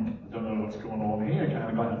 I don't know what's going on here kind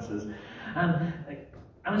of glances. And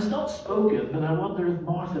it's not spoken, but I wonder if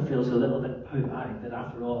Martha feels a little bit put out that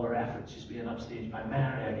after all her efforts she's being upstaged by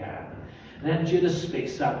Mary again. And then Judas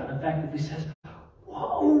speaks up and effectively says,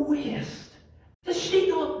 what a waste! Does she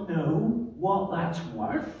not know what that's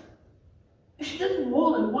worth? If she didn't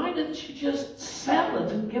want it, why didn't she just sell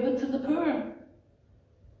it and give it to the poor?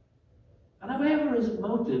 And however his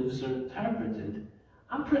motives are interpreted,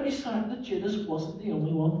 I'm pretty certain that Judas wasn't the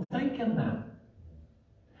only one thinking that.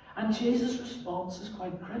 And Jesus' response is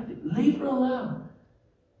quite cryptic. Leave her alone.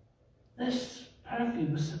 This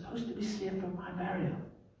perfume was supposed to be saved for my burial.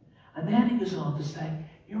 And then he goes on to say,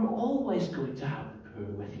 you're always going to have the poor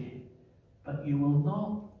with you, but you will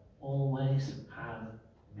not always have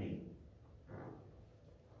me.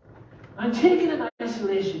 Now, taken in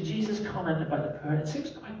isolation, Jesus' comment about the poor, it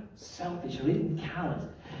seems quite selfish or even callous.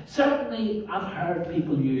 Certainly, I've heard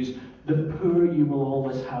people use the poor you will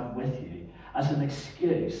always have with you as an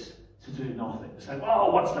excuse to do nothing. To say,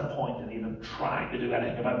 well, what's the point in even trying to do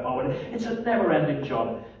anything about poverty? It's a never-ending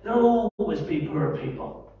job. There'll always be poor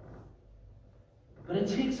people. But it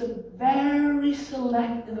takes a very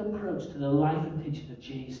selective approach to the life and teaching of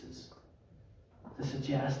Jesus to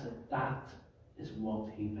suggest that that is what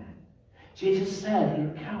he meant. Jesus said he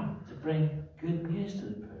had come to bring good news to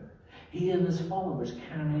the poor. He and his followers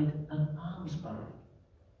carried an alms burden.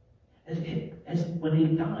 When he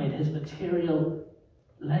died, his material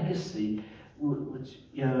legacy, which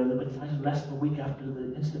was less than a week after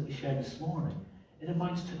the incident we shared this morning, it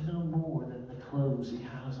amounts to no more than the clothes he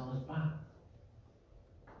has on his back.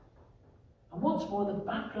 And once more, the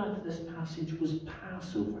background to this passage was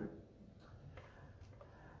Passover.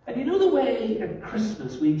 And you know the way at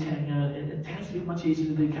Christmas it tends to be much easier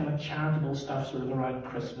to do kind of charitable stuff sort of around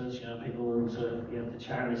Christmas, people will sort of give to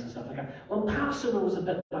charities and stuff like that. Well, Passover was a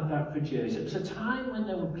bit like that for Jews. It was a time when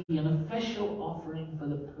there would be an official offering for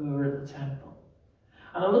the poor at the temple.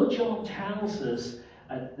 And although John tells us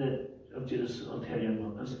of Judas' ulterior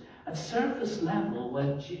motives, at surface level,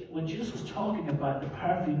 when Jesus was talking about the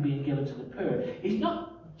perfume being given to the poor, he's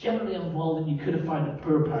not generally involved in you could have found a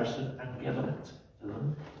poor person and given it to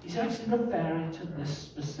them. He's actually referring to this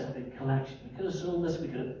specific collection. We could have sold this,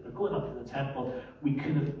 we're going up to the temple, we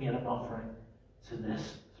could have made an offering to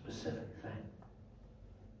this specific thing.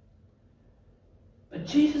 But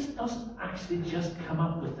Jesus doesn't actually just come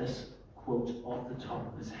up with this quote off the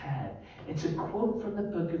top of his head. It's a quote from the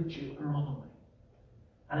book of Deuteronomy.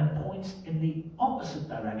 And it points in the opposite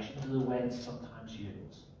direction to the way it's sometimes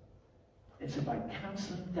used. It's about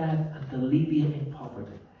cancelling debt and alleviating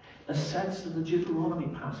poverty. The sense of the Deuteronomy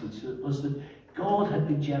passage was that God had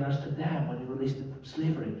been generous to them when he released them from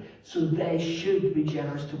slavery, so they should be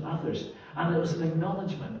generous to others. And it was an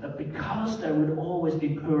acknowledgement that because there would always be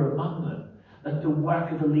poor among them, that the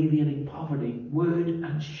work of alleviating poverty would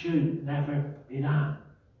and should never be done.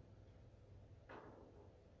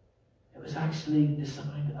 It was actually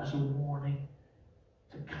designed as a warning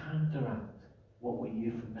to counteract what we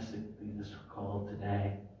euphemistically call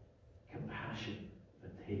today compassion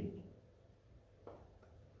fatigue.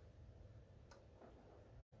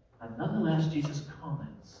 And nonetheless, Jesus'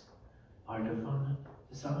 comments are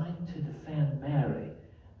designed to defend Mary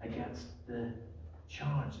against the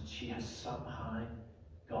charge that she has somehow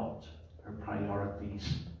got her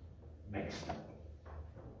priorities mixed up.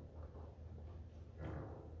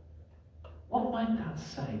 What might that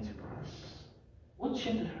say to us? What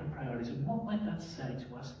shifted her priorities, and what might that say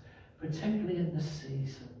to us, particularly in this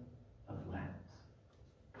season of Lent?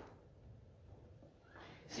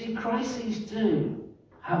 See, crises do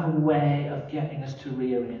have a way of getting us to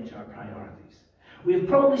rearrange our priorities. We've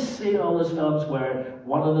probably seen all those films where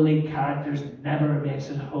one of the lead characters never makes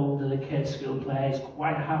it home to the kids' school play. He's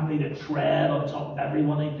quite happy to tread on top of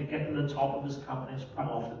everyone to get to the top of his company. It's quite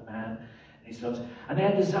often men in these films. And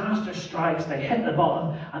then disaster strikes, they hit the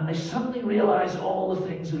bottom, and they suddenly realize all the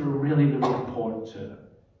things that are really, really important to them.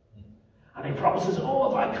 And he promises,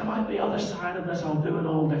 oh, if I come out the other side of this, I'll do it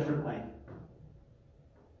all differently.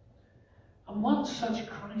 And one such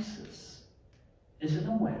crisis is an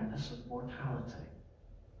awareness of mortality.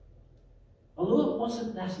 Although it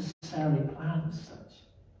wasn't necessarily planned as such,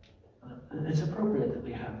 it's appropriate that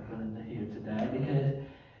we have Glinda here today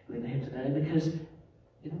because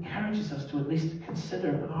it encourages us to at least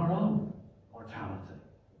consider our own mortality.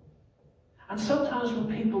 And sometimes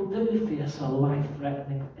when people do face a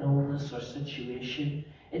life-threatening illness or situation,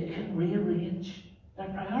 it can rearrange their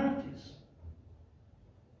priorities.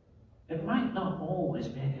 It might not always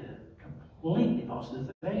make a completely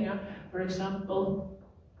positive thing. For example,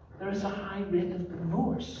 there is a high rate of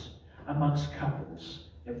divorce amongst couples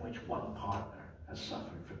in which one partner has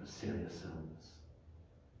suffered from a serious illness.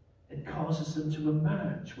 It causes them to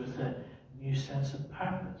emerge with a new sense of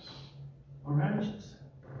purpose or urgency.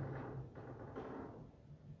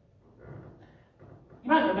 You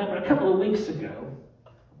might remember a couple of weeks ago,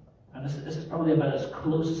 and this is probably about as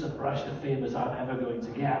close as a brush to fame as I'm ever going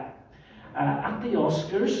to get, at the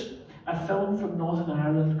Oscars, a film from Northern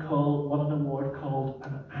Ireland won an award called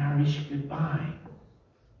An Irish Goodbye.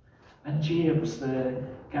 And James, the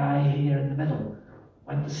guy here in the middle,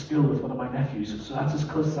 went to school with one of my nephews, so that's as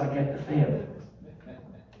close as I get to fame.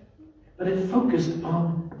 But it focused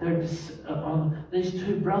on these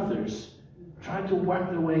two brothers trying to work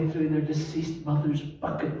their way through their deceased mother's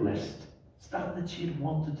bucket list, stuff that she'd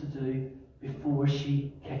wanted to do before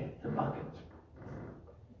she kicked the bucket.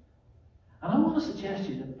 And I want to suggest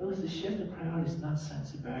to you that both the shift of priorities and that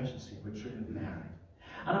sense of urgency were true of Mary.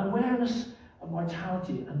 An awareness of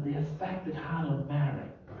mortality and the effect it had on Mary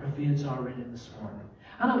pervades our reading this morning.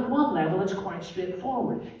 And at one level, it's quite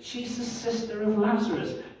straightforward. She's the sister of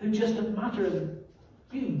Lazarus, who just a matter of a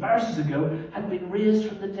few verses ago had been raised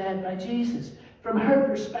from the dead by Jesus. From her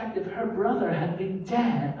perspective, her brother had been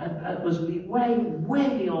dead and was way,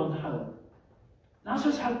 way beyond hope.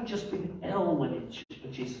 Lazarus hadn't just been ill when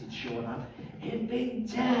Jesus had shown up. He had been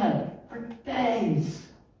dead for days.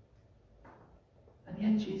 And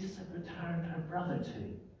yet Jesus had returned her brother to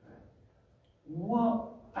her. What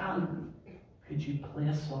value could you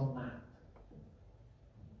place on that?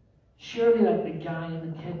 Surely, like the guy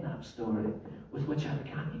in the kidnap story with which I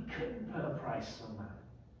began, you couldn't put a price on that.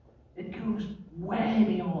 It goes way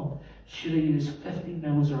beyond should he use 50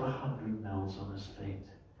 mils or 100 mils on his feet.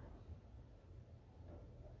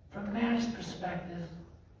 From Mary's perspective,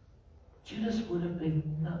 Judas would have been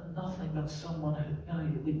nothing but someone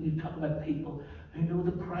who, we talk about people who know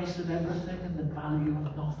the price of everything and the value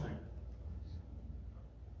of nothing.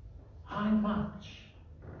 How much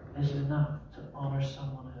is enough to honour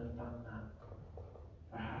someone who has done that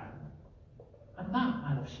for her? And that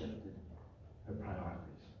might have shifted her priorities.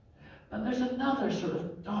 But there's another sort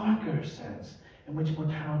of darker sense in which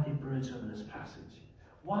mortality broods over this passage.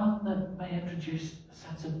 One that may introduce a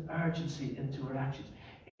sense of urgency into her actions.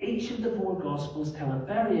 Each of the four Gospels tell a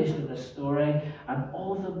variation of this story, and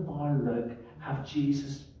all of them, bar Luke, have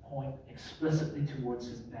Jesus point explicitly towards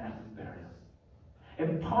his death and burial.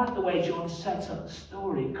 In part, the way John sets up the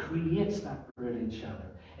story creates that brooding shadow.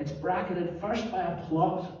 It's bracketed first by a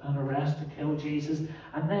plot and arrest to kill Jesus,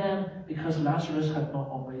 and then, because Lazarus had not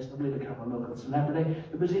unreasonably become a local celebrity,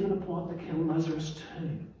 there was even a plot to kill Lazarus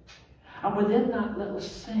too. And within that little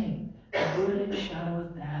scene, the brooding shadow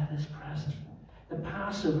of death is present. The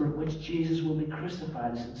Passover at which Jesus will be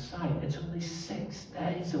crucified is in sight. It's only 6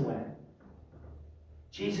 days away.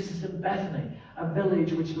 Jesus is in Bethany, a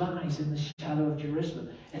village which lies in the shadow of Jerusalem.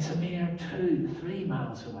 It's a mere 2-3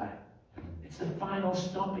 miles away. It's the final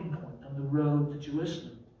stopping point on the road to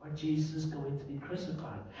Jerusalem, where Jesus is going to be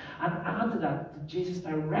crucified. And add to that, Jesus'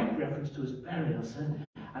 direct reference to his burial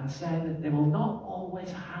and saying that they will not always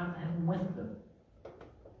have him with them.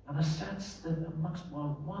 And a sense that amongst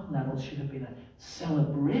one level should have been a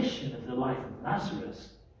celebration of the life of Lazarus,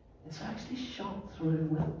 it's actually shot through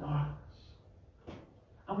with darkness.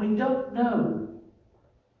 And we don't know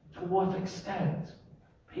to what extent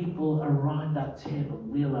people around that table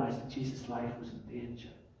realized that Jesus' life was in danger.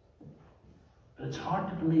 But it's hard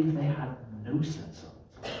to believe they had no sense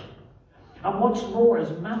of it. And what's more, as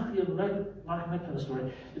Matthew and Luke, Mark and Luke tell the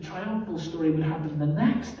story, the triumphal story would happen the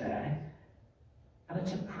next day, and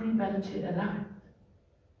it's a premeditated act.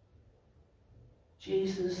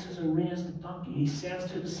 Jesus has arranged the donkey. He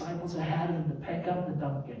sends 2 disciples ahead of him to pick up the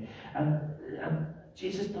donkey. And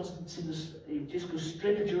Jesus doesn't seem to, he just goes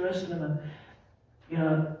straight to Jerusalem, and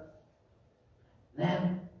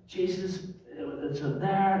then Jesus, there's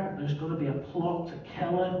going to be a plot to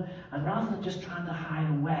kill him, and rather than just trying to hide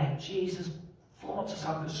away, Jesus flaunts us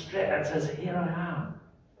up the street and says, "Here I am."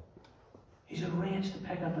 He's arranged to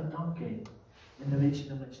pick up a donkey in the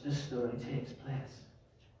region in which this story takes place.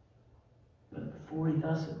 But before he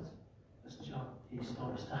does it, as John, he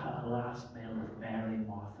stops to have a last meal with Mary,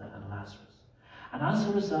 Martha, and Lazarus. And as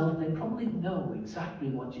a result, they probably know exactly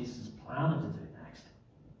what Jesus is planning to do next.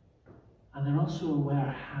 And they're also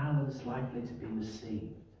aware how it is likely to be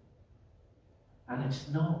received. And it's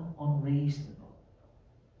not unreasonable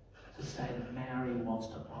to say that Mary wants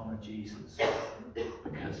to honour Jesus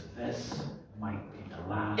because this might be the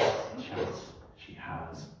last chance she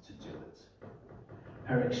has to do it.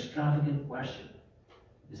 Her extravagant worship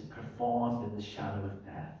is performed in the shadow of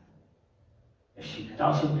death. If she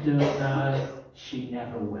doesn't do it now, she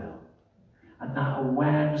never will. And that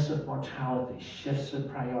awareness of mortality shifts her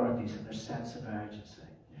priorities and her sense of urgency.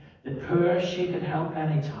 The poor she could help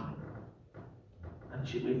any time, and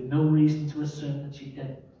we have no reason to assume that she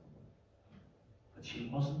didn't. But she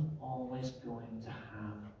wasn't always going to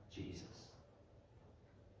have Jesus.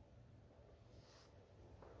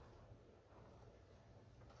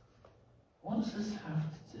 What does this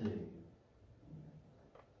have to do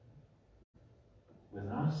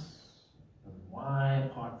us? And why,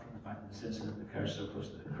 apart from the fact that this incident occurs so close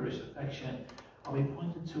to the crucifixion, are we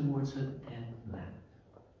pointed towards it in Lent?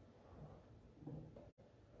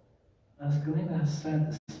 As Galena has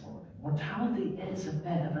said this morning, mortality is a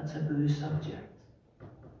bit of a taboo subject.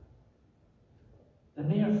 The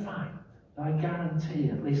mere fact that I guarantee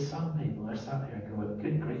at least some people are sat here going,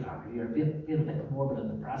 good grief, Harry, you're being a bit morbid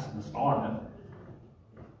and depressing this morning.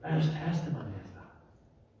 There's testimony of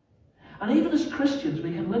that. And even as Christians,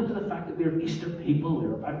 we can look to the fact that we're Easter people,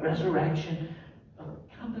 we're about resurrection, but we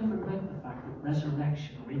can't overlook the fact that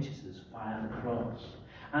resurrection reaches us via the cross.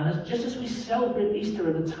 And just as we celebrate Easter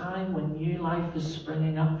at a time when new life is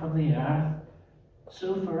springing up from the earth,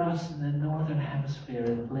 so for us in the Northern Hemisphere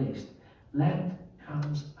at least, Lent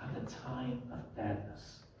comes at a time of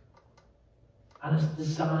deadness. And it's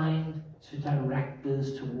designed to direct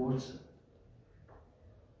us towards it.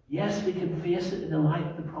 Yes, we can face it in the light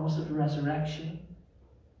of the promise of the resurrection,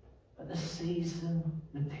 but the season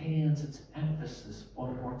retains its emphasis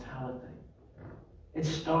on mortality. It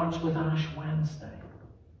starts with Ash Wednesday,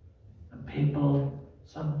 and people,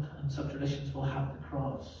 some traditions will have the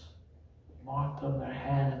cross marked on their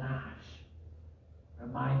head in ash,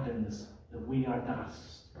 reminding us that we are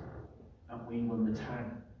dust, and we will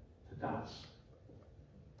return to dust.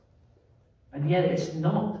 And yet it's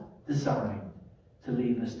not designed to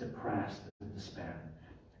leave us depressed and despairing,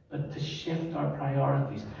 but to shift our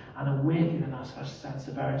priorities and awaken in us our sense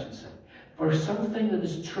of urgency. For something that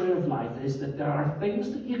is true of life is that there are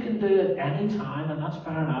things that you can do at any time, and that's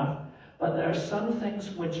fair enough, but there are some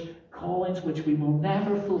things callings which we will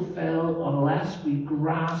never fulfill unless we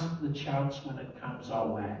grasp the chance when it comes our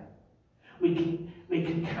way. We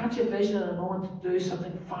can catch a vision in a moment to do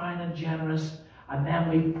something fine and generous, and then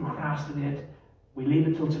we procrastinate, we leave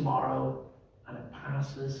it till tomorrow, and it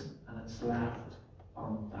passes and it's left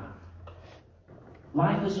undone.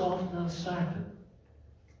 Life is often uncertain,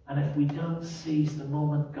 and if we don't seize the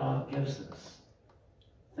moment God gives us,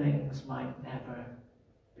 things might never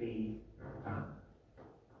be done.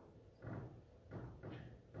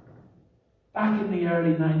 Back in the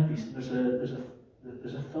early 90s,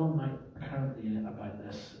 there's a film out currently about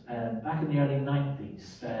this. Back in the early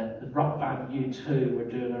 90s, the rock band U2 were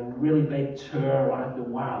doing a really big tour around the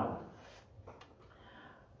world.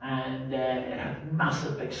 And it had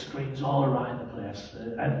massive big screens all around the place.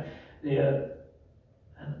 And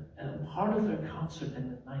part of their concert in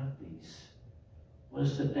the 90s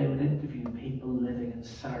was that they would interview people living in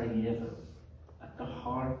Sarajevo, at the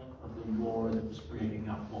heart of the war that was breaking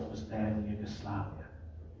up what was then Yugoslavia.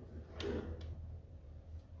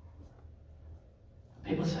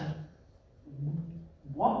 People said,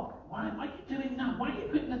 what? Why are you doing that? Why are you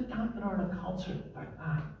putting a dampener on a concert like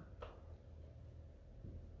that?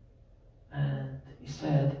 And he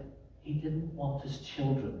said he didn't want his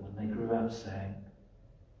children, when they grew up, saying,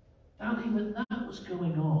 Daddy, when that was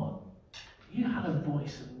going on, you had a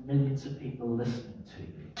voice and millions of people listening to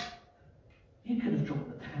you. You could have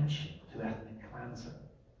drawn attention to ethnic cleansing.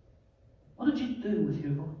 What did you do with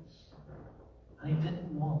your voice? And he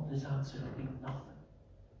didn't want his answer to be nothing.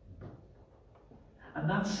 And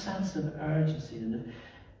that sense of urgency that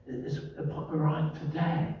is around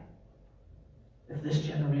today, if this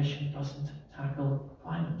generation doesn't tackle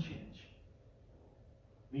climate change.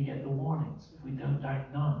 We get the warnings. If we don't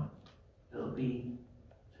act now, it'll be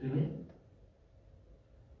too late.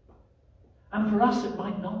 And for us, it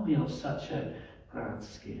might not be on such a grand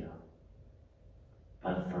scale.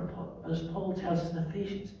 But as Paul tells us in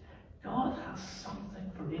Ephesians, God has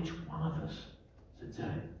something for each one of us to do.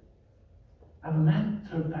 And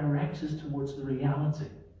Lent directs us towards the reality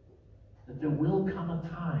that there will come a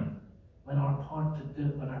time when our part to do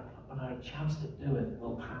it, when our chance to do it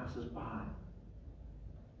will pass us by.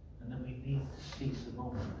 And then we need to seize the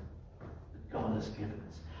moment that God has given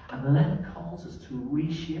us. And Lent calls us to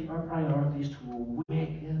reshape our priorities, to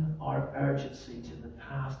awaken our urgency to the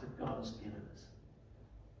task that God has given us.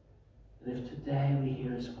 That if today we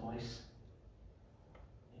hear his voice,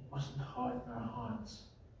 it mustn't harden our hearts,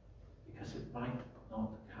 because it might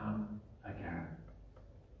not come again.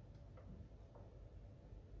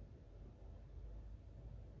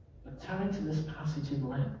 But turning to this passage in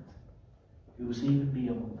Lent, it goes even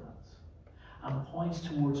beyond that and points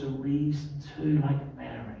towards a reason to, like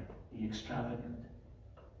Mary, be extravagant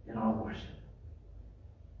in our worship.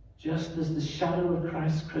 Just as the shadow of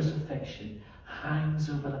Christ's crucifixion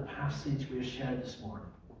hangs over the passage we shared this morning,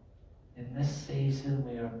 in this season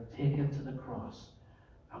we are taken to the cross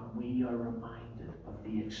and we are reminded of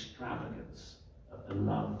the extravagance of the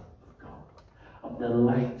love of God, of the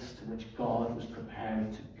lengths to which God was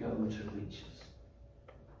prepared to go to reach us,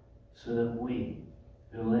 so that we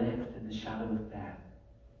who lived in the shadow of death,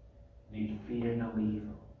 need fear no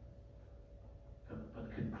evil,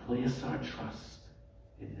 but could place our trust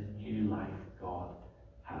in the new life God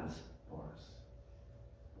has for us.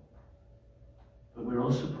 But we're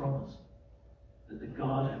also promised that the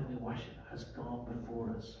God whom we worship has gone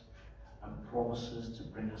before us and promises to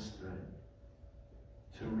bring us through,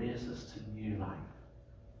 to raise us to new life.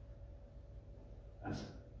 And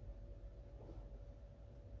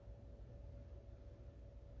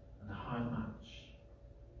how much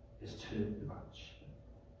is too much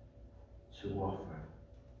to offer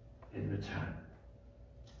in return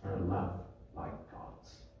for a love like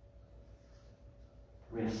God's.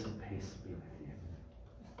 Grace and peace be with you.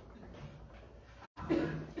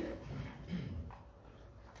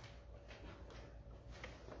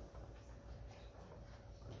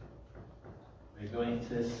 We're going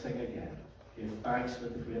to sing again. Give thanks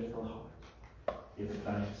with a grateful heart. Give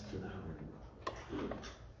thanks to the Holy One.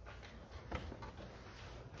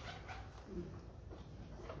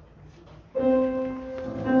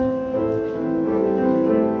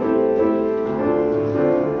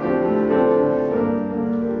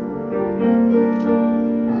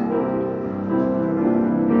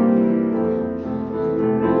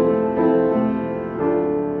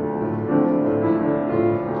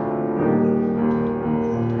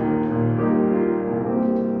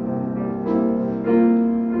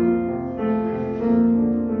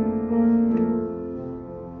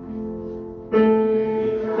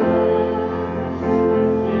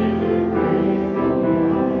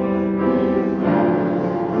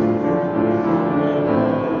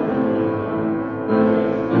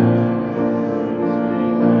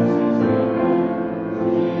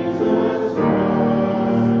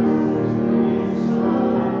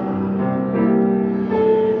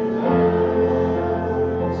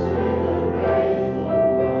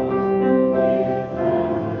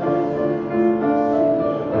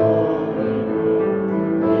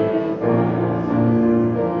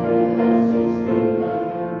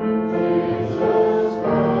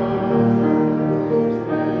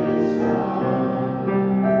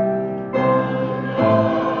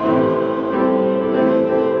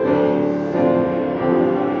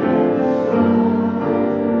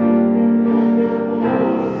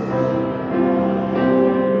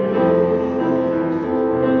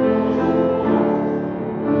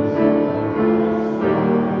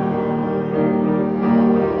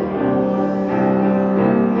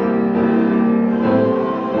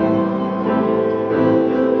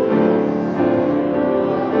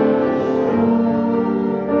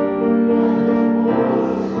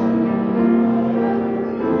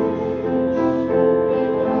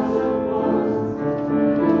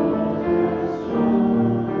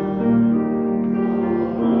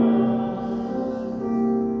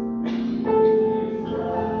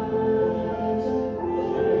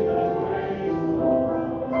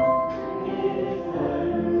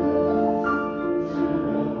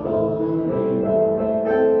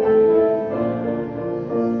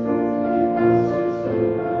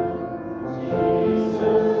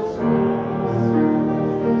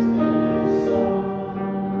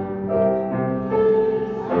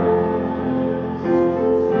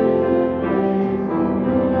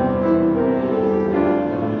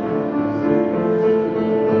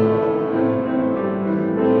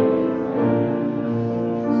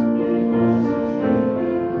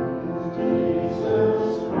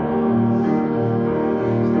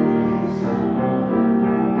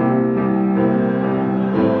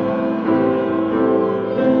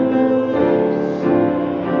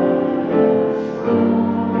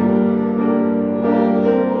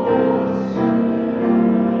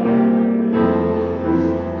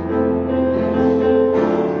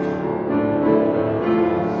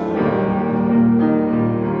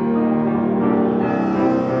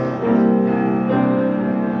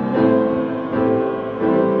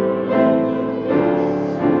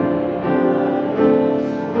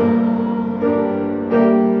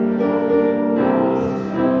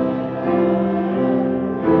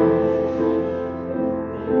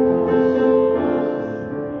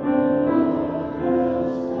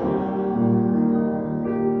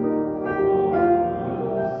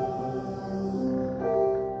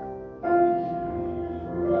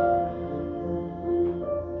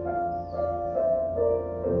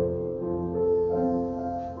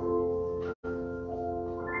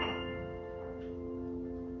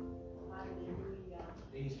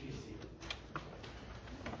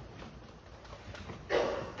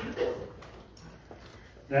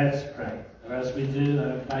 Let's pray. Or as we do,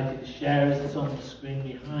 I invite you to share as it's on the screen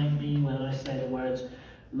behind me when I say the words,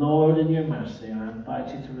 Lord, in your mercy, I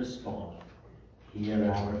invite you to respond.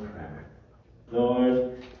 hear our prayer.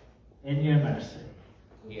 Lord, in your mercy,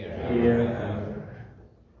 hear our prayer.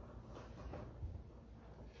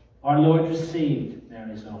 Our Lord received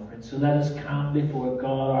Mary's offering, so let us come before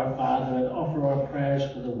God our Father and offer our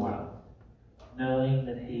prayers for the world, knowing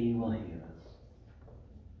that he will hear us.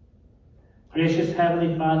 Gracious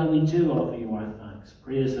Heavenly Father, we do offer you our thanks,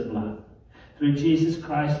 praise and love, through Jesus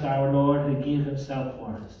Christ our Lord, who gave himself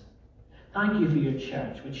for us. Thank you for your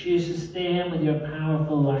church, which you sustain with your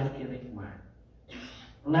powerful, life-giving word.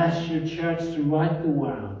 Bless your church throughout the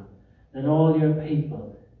world, that all your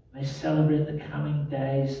people may celebrate the coming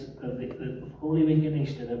days of the Holy Week and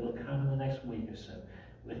Easter that will come in the next week or so,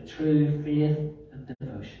 with true faith and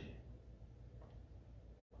devotion.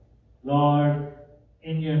 Lord,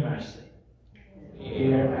 in your mercy,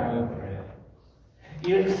 hear our prayer.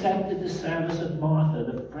 You accepted the service of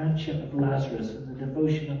Martha, the friendship of Lazarus, and the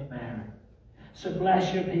devotion of Mary. So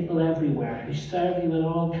bless your people everywhere who serve you in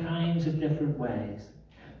all kinds of different ways.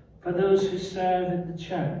 For those who serve in the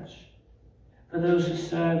church, for those who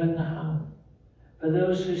serve in the home, for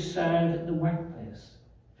those who serve in the workplace,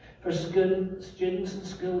 for students and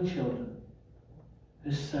school children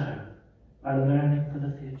who serve by learning for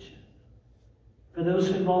the future, for those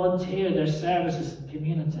who volunteer their services in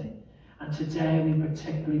community. And today we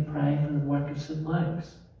particularly pray for the work of St.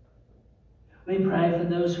 Luke's. We pray for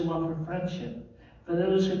those who offer friendship, for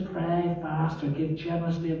those who pray, fast, or give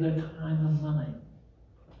generously of their time and money,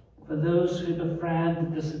 for those who befriend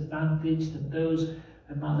the disadvantaged and those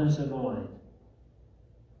whom others avoid,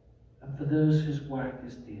 and for those whose work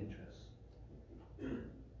is dangerous.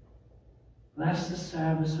 Bless the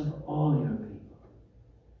service of all your people,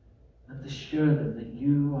 and assure them that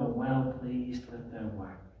you are well pleased with their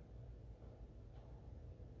work.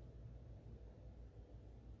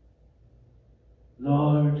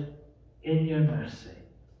 Lord, in your mercy,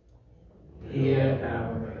 hear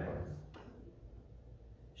our prayer.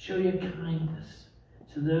 Show your kindness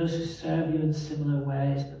to those who serve you in similar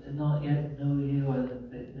ways but do not yet know you, or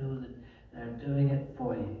that they know that they're doing it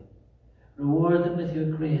for you. Reward them with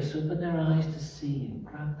your grace. Open their eyes to see you.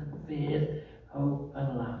 Grant them faith, hope,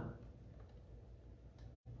 and love.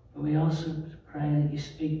 But we also pray that you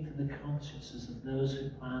speak to the consciences of those who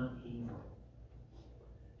plan evil.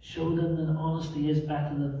 Show them that honesty is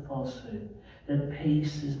better than falsehood, that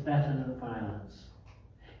peace is better than violence.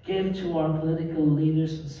 Give to our political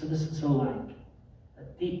leaders and citizens alike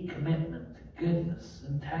a deep commitment to goodness,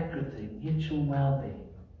 integrity, mutual well-being.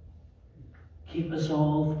 Keep us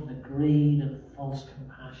all from the greed and false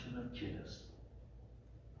compassion of Judas.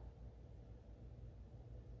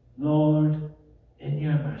 Lord, in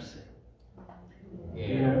your mercy,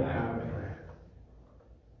 hear our prayer.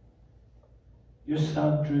 Your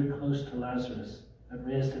Son drew close to Lazarus and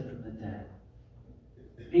raised him from the dead.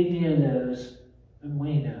 Be near those whom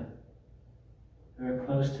we know, who are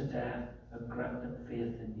close to death, and grant them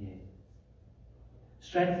faith in you.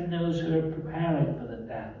 Strengthen those who are preparing for the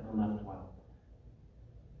death of a loved one,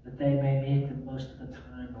 that they may make the most of the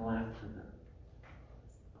time left to them.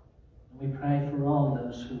 And we pray for all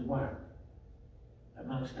those who work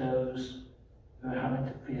amongst those who are having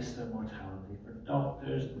to face their mortality, for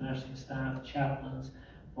doctors, nursing staff, chaplains,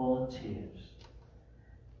 volunteers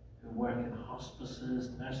who work in hospices,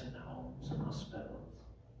 nursing homes, and hospitals.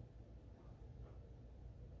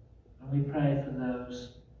 And we pray for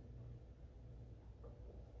those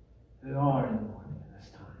who are in mourning at this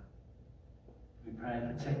time. We pray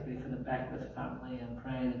particularly for the Beckwith family and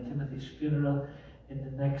pray that Timothy's funeral in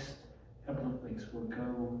the next couple of weeks will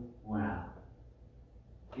go well.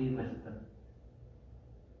 Be with them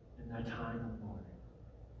in their time of mourning.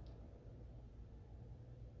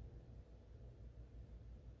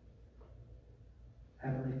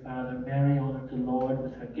 Heavenly Father, Mary honoured the Lord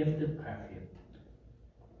with her gift of perfume.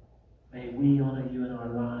 May we honour you in our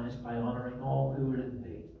lives by honouring all who are in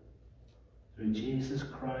thee. Through Jesus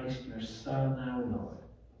Christ, your Son, our Lord,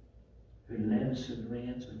 who lives and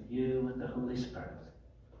reigns with you and the Holy Spirit,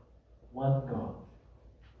 one God,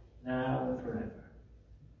 now and forever.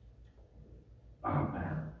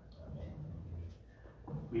 Amen.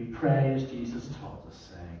 We pray as Jesus taught us,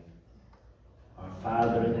 saying, Our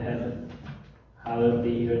Father in heaven, hallowed be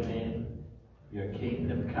your name. Your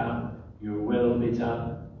kingdom come, your will be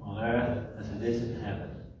done, on earth as it is in heaven.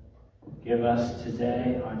 Give us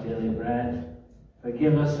today our daily bread.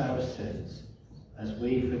 Forgive us our sins, as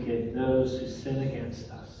we forgive those who sin against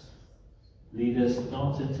us. Lead us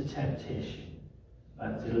not into temptation,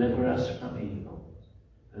 but deliver us from evil.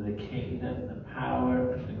 For the kingdom, the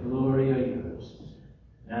power, and the glory are yours,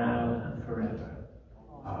 now and forever.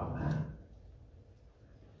 Amen.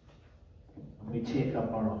 And we take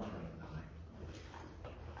up our offering now.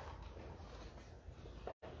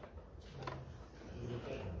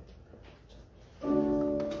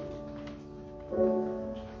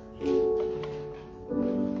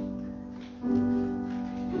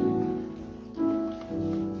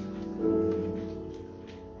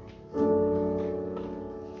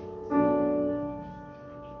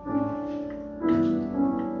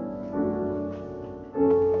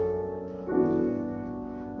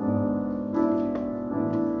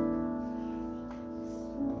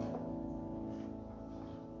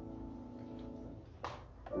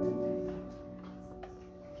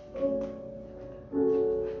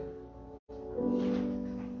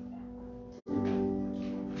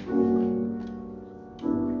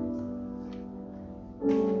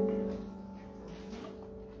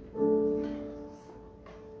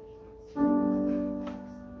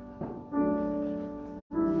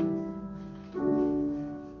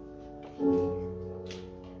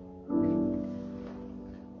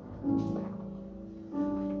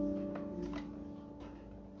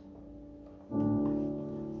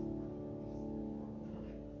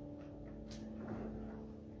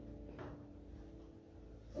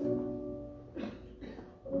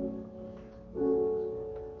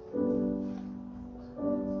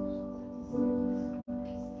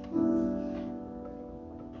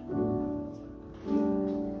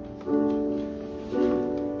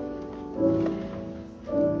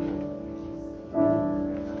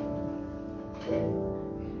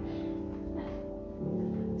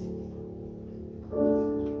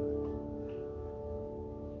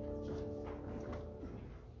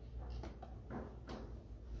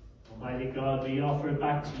 God, we offer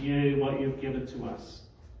back to you what you've given to us.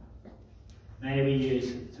 May we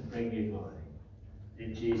use it to bring you glory.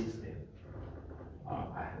 In Jesus' name.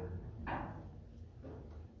 Amen.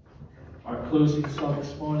 Our closing song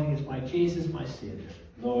this morning is My Jesus, My Saviour.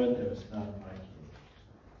 Lord, there is none like you.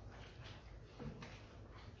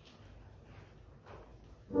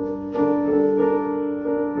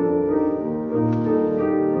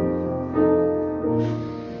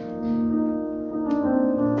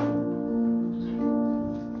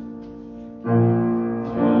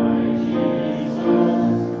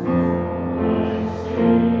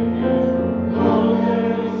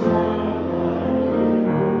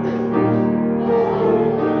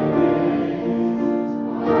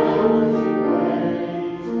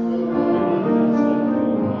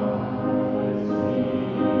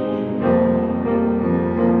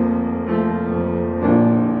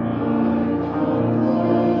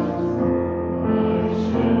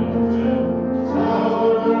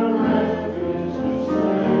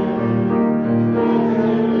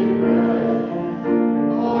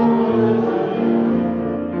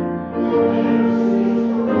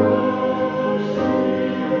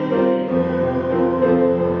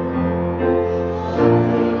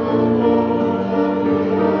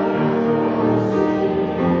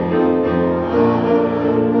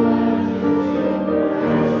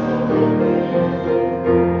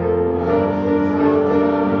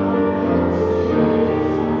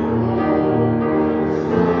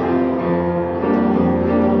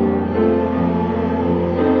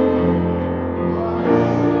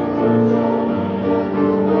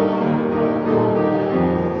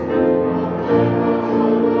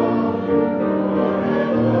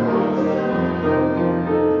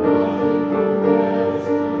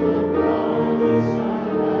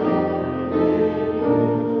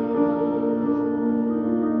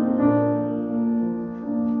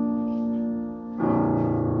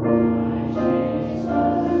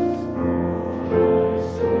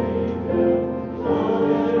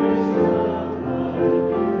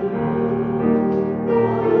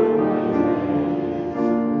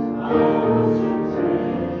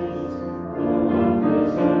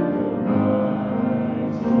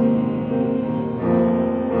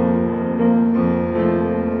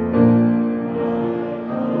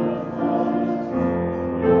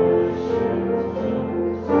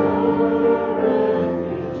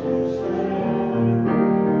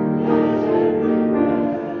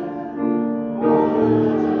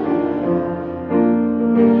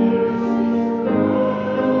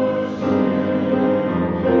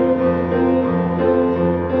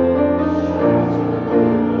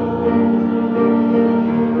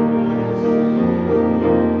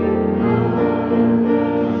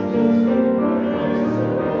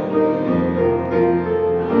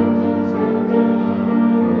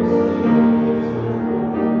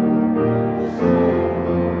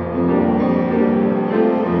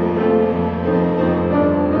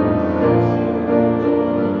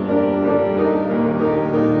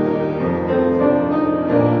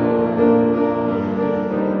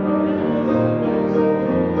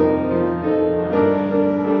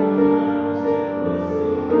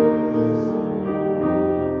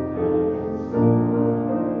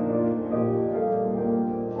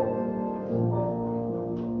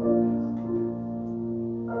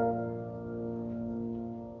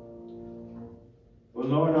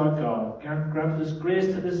 Grant us grace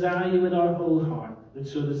to desire you with our whole heart, that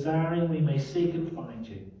so desiring we may seek and find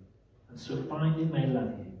you, and so finding may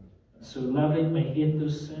love you, and so loving may hate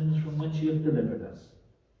those sins from which you have delivered us.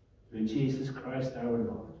 Through Jesus Christ our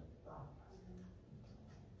Lord.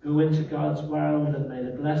 Go into God's world, and may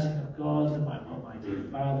the blessing of God, the Almighty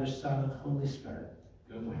Father, Son, and Holy Spirit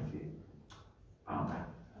go with you. Amen.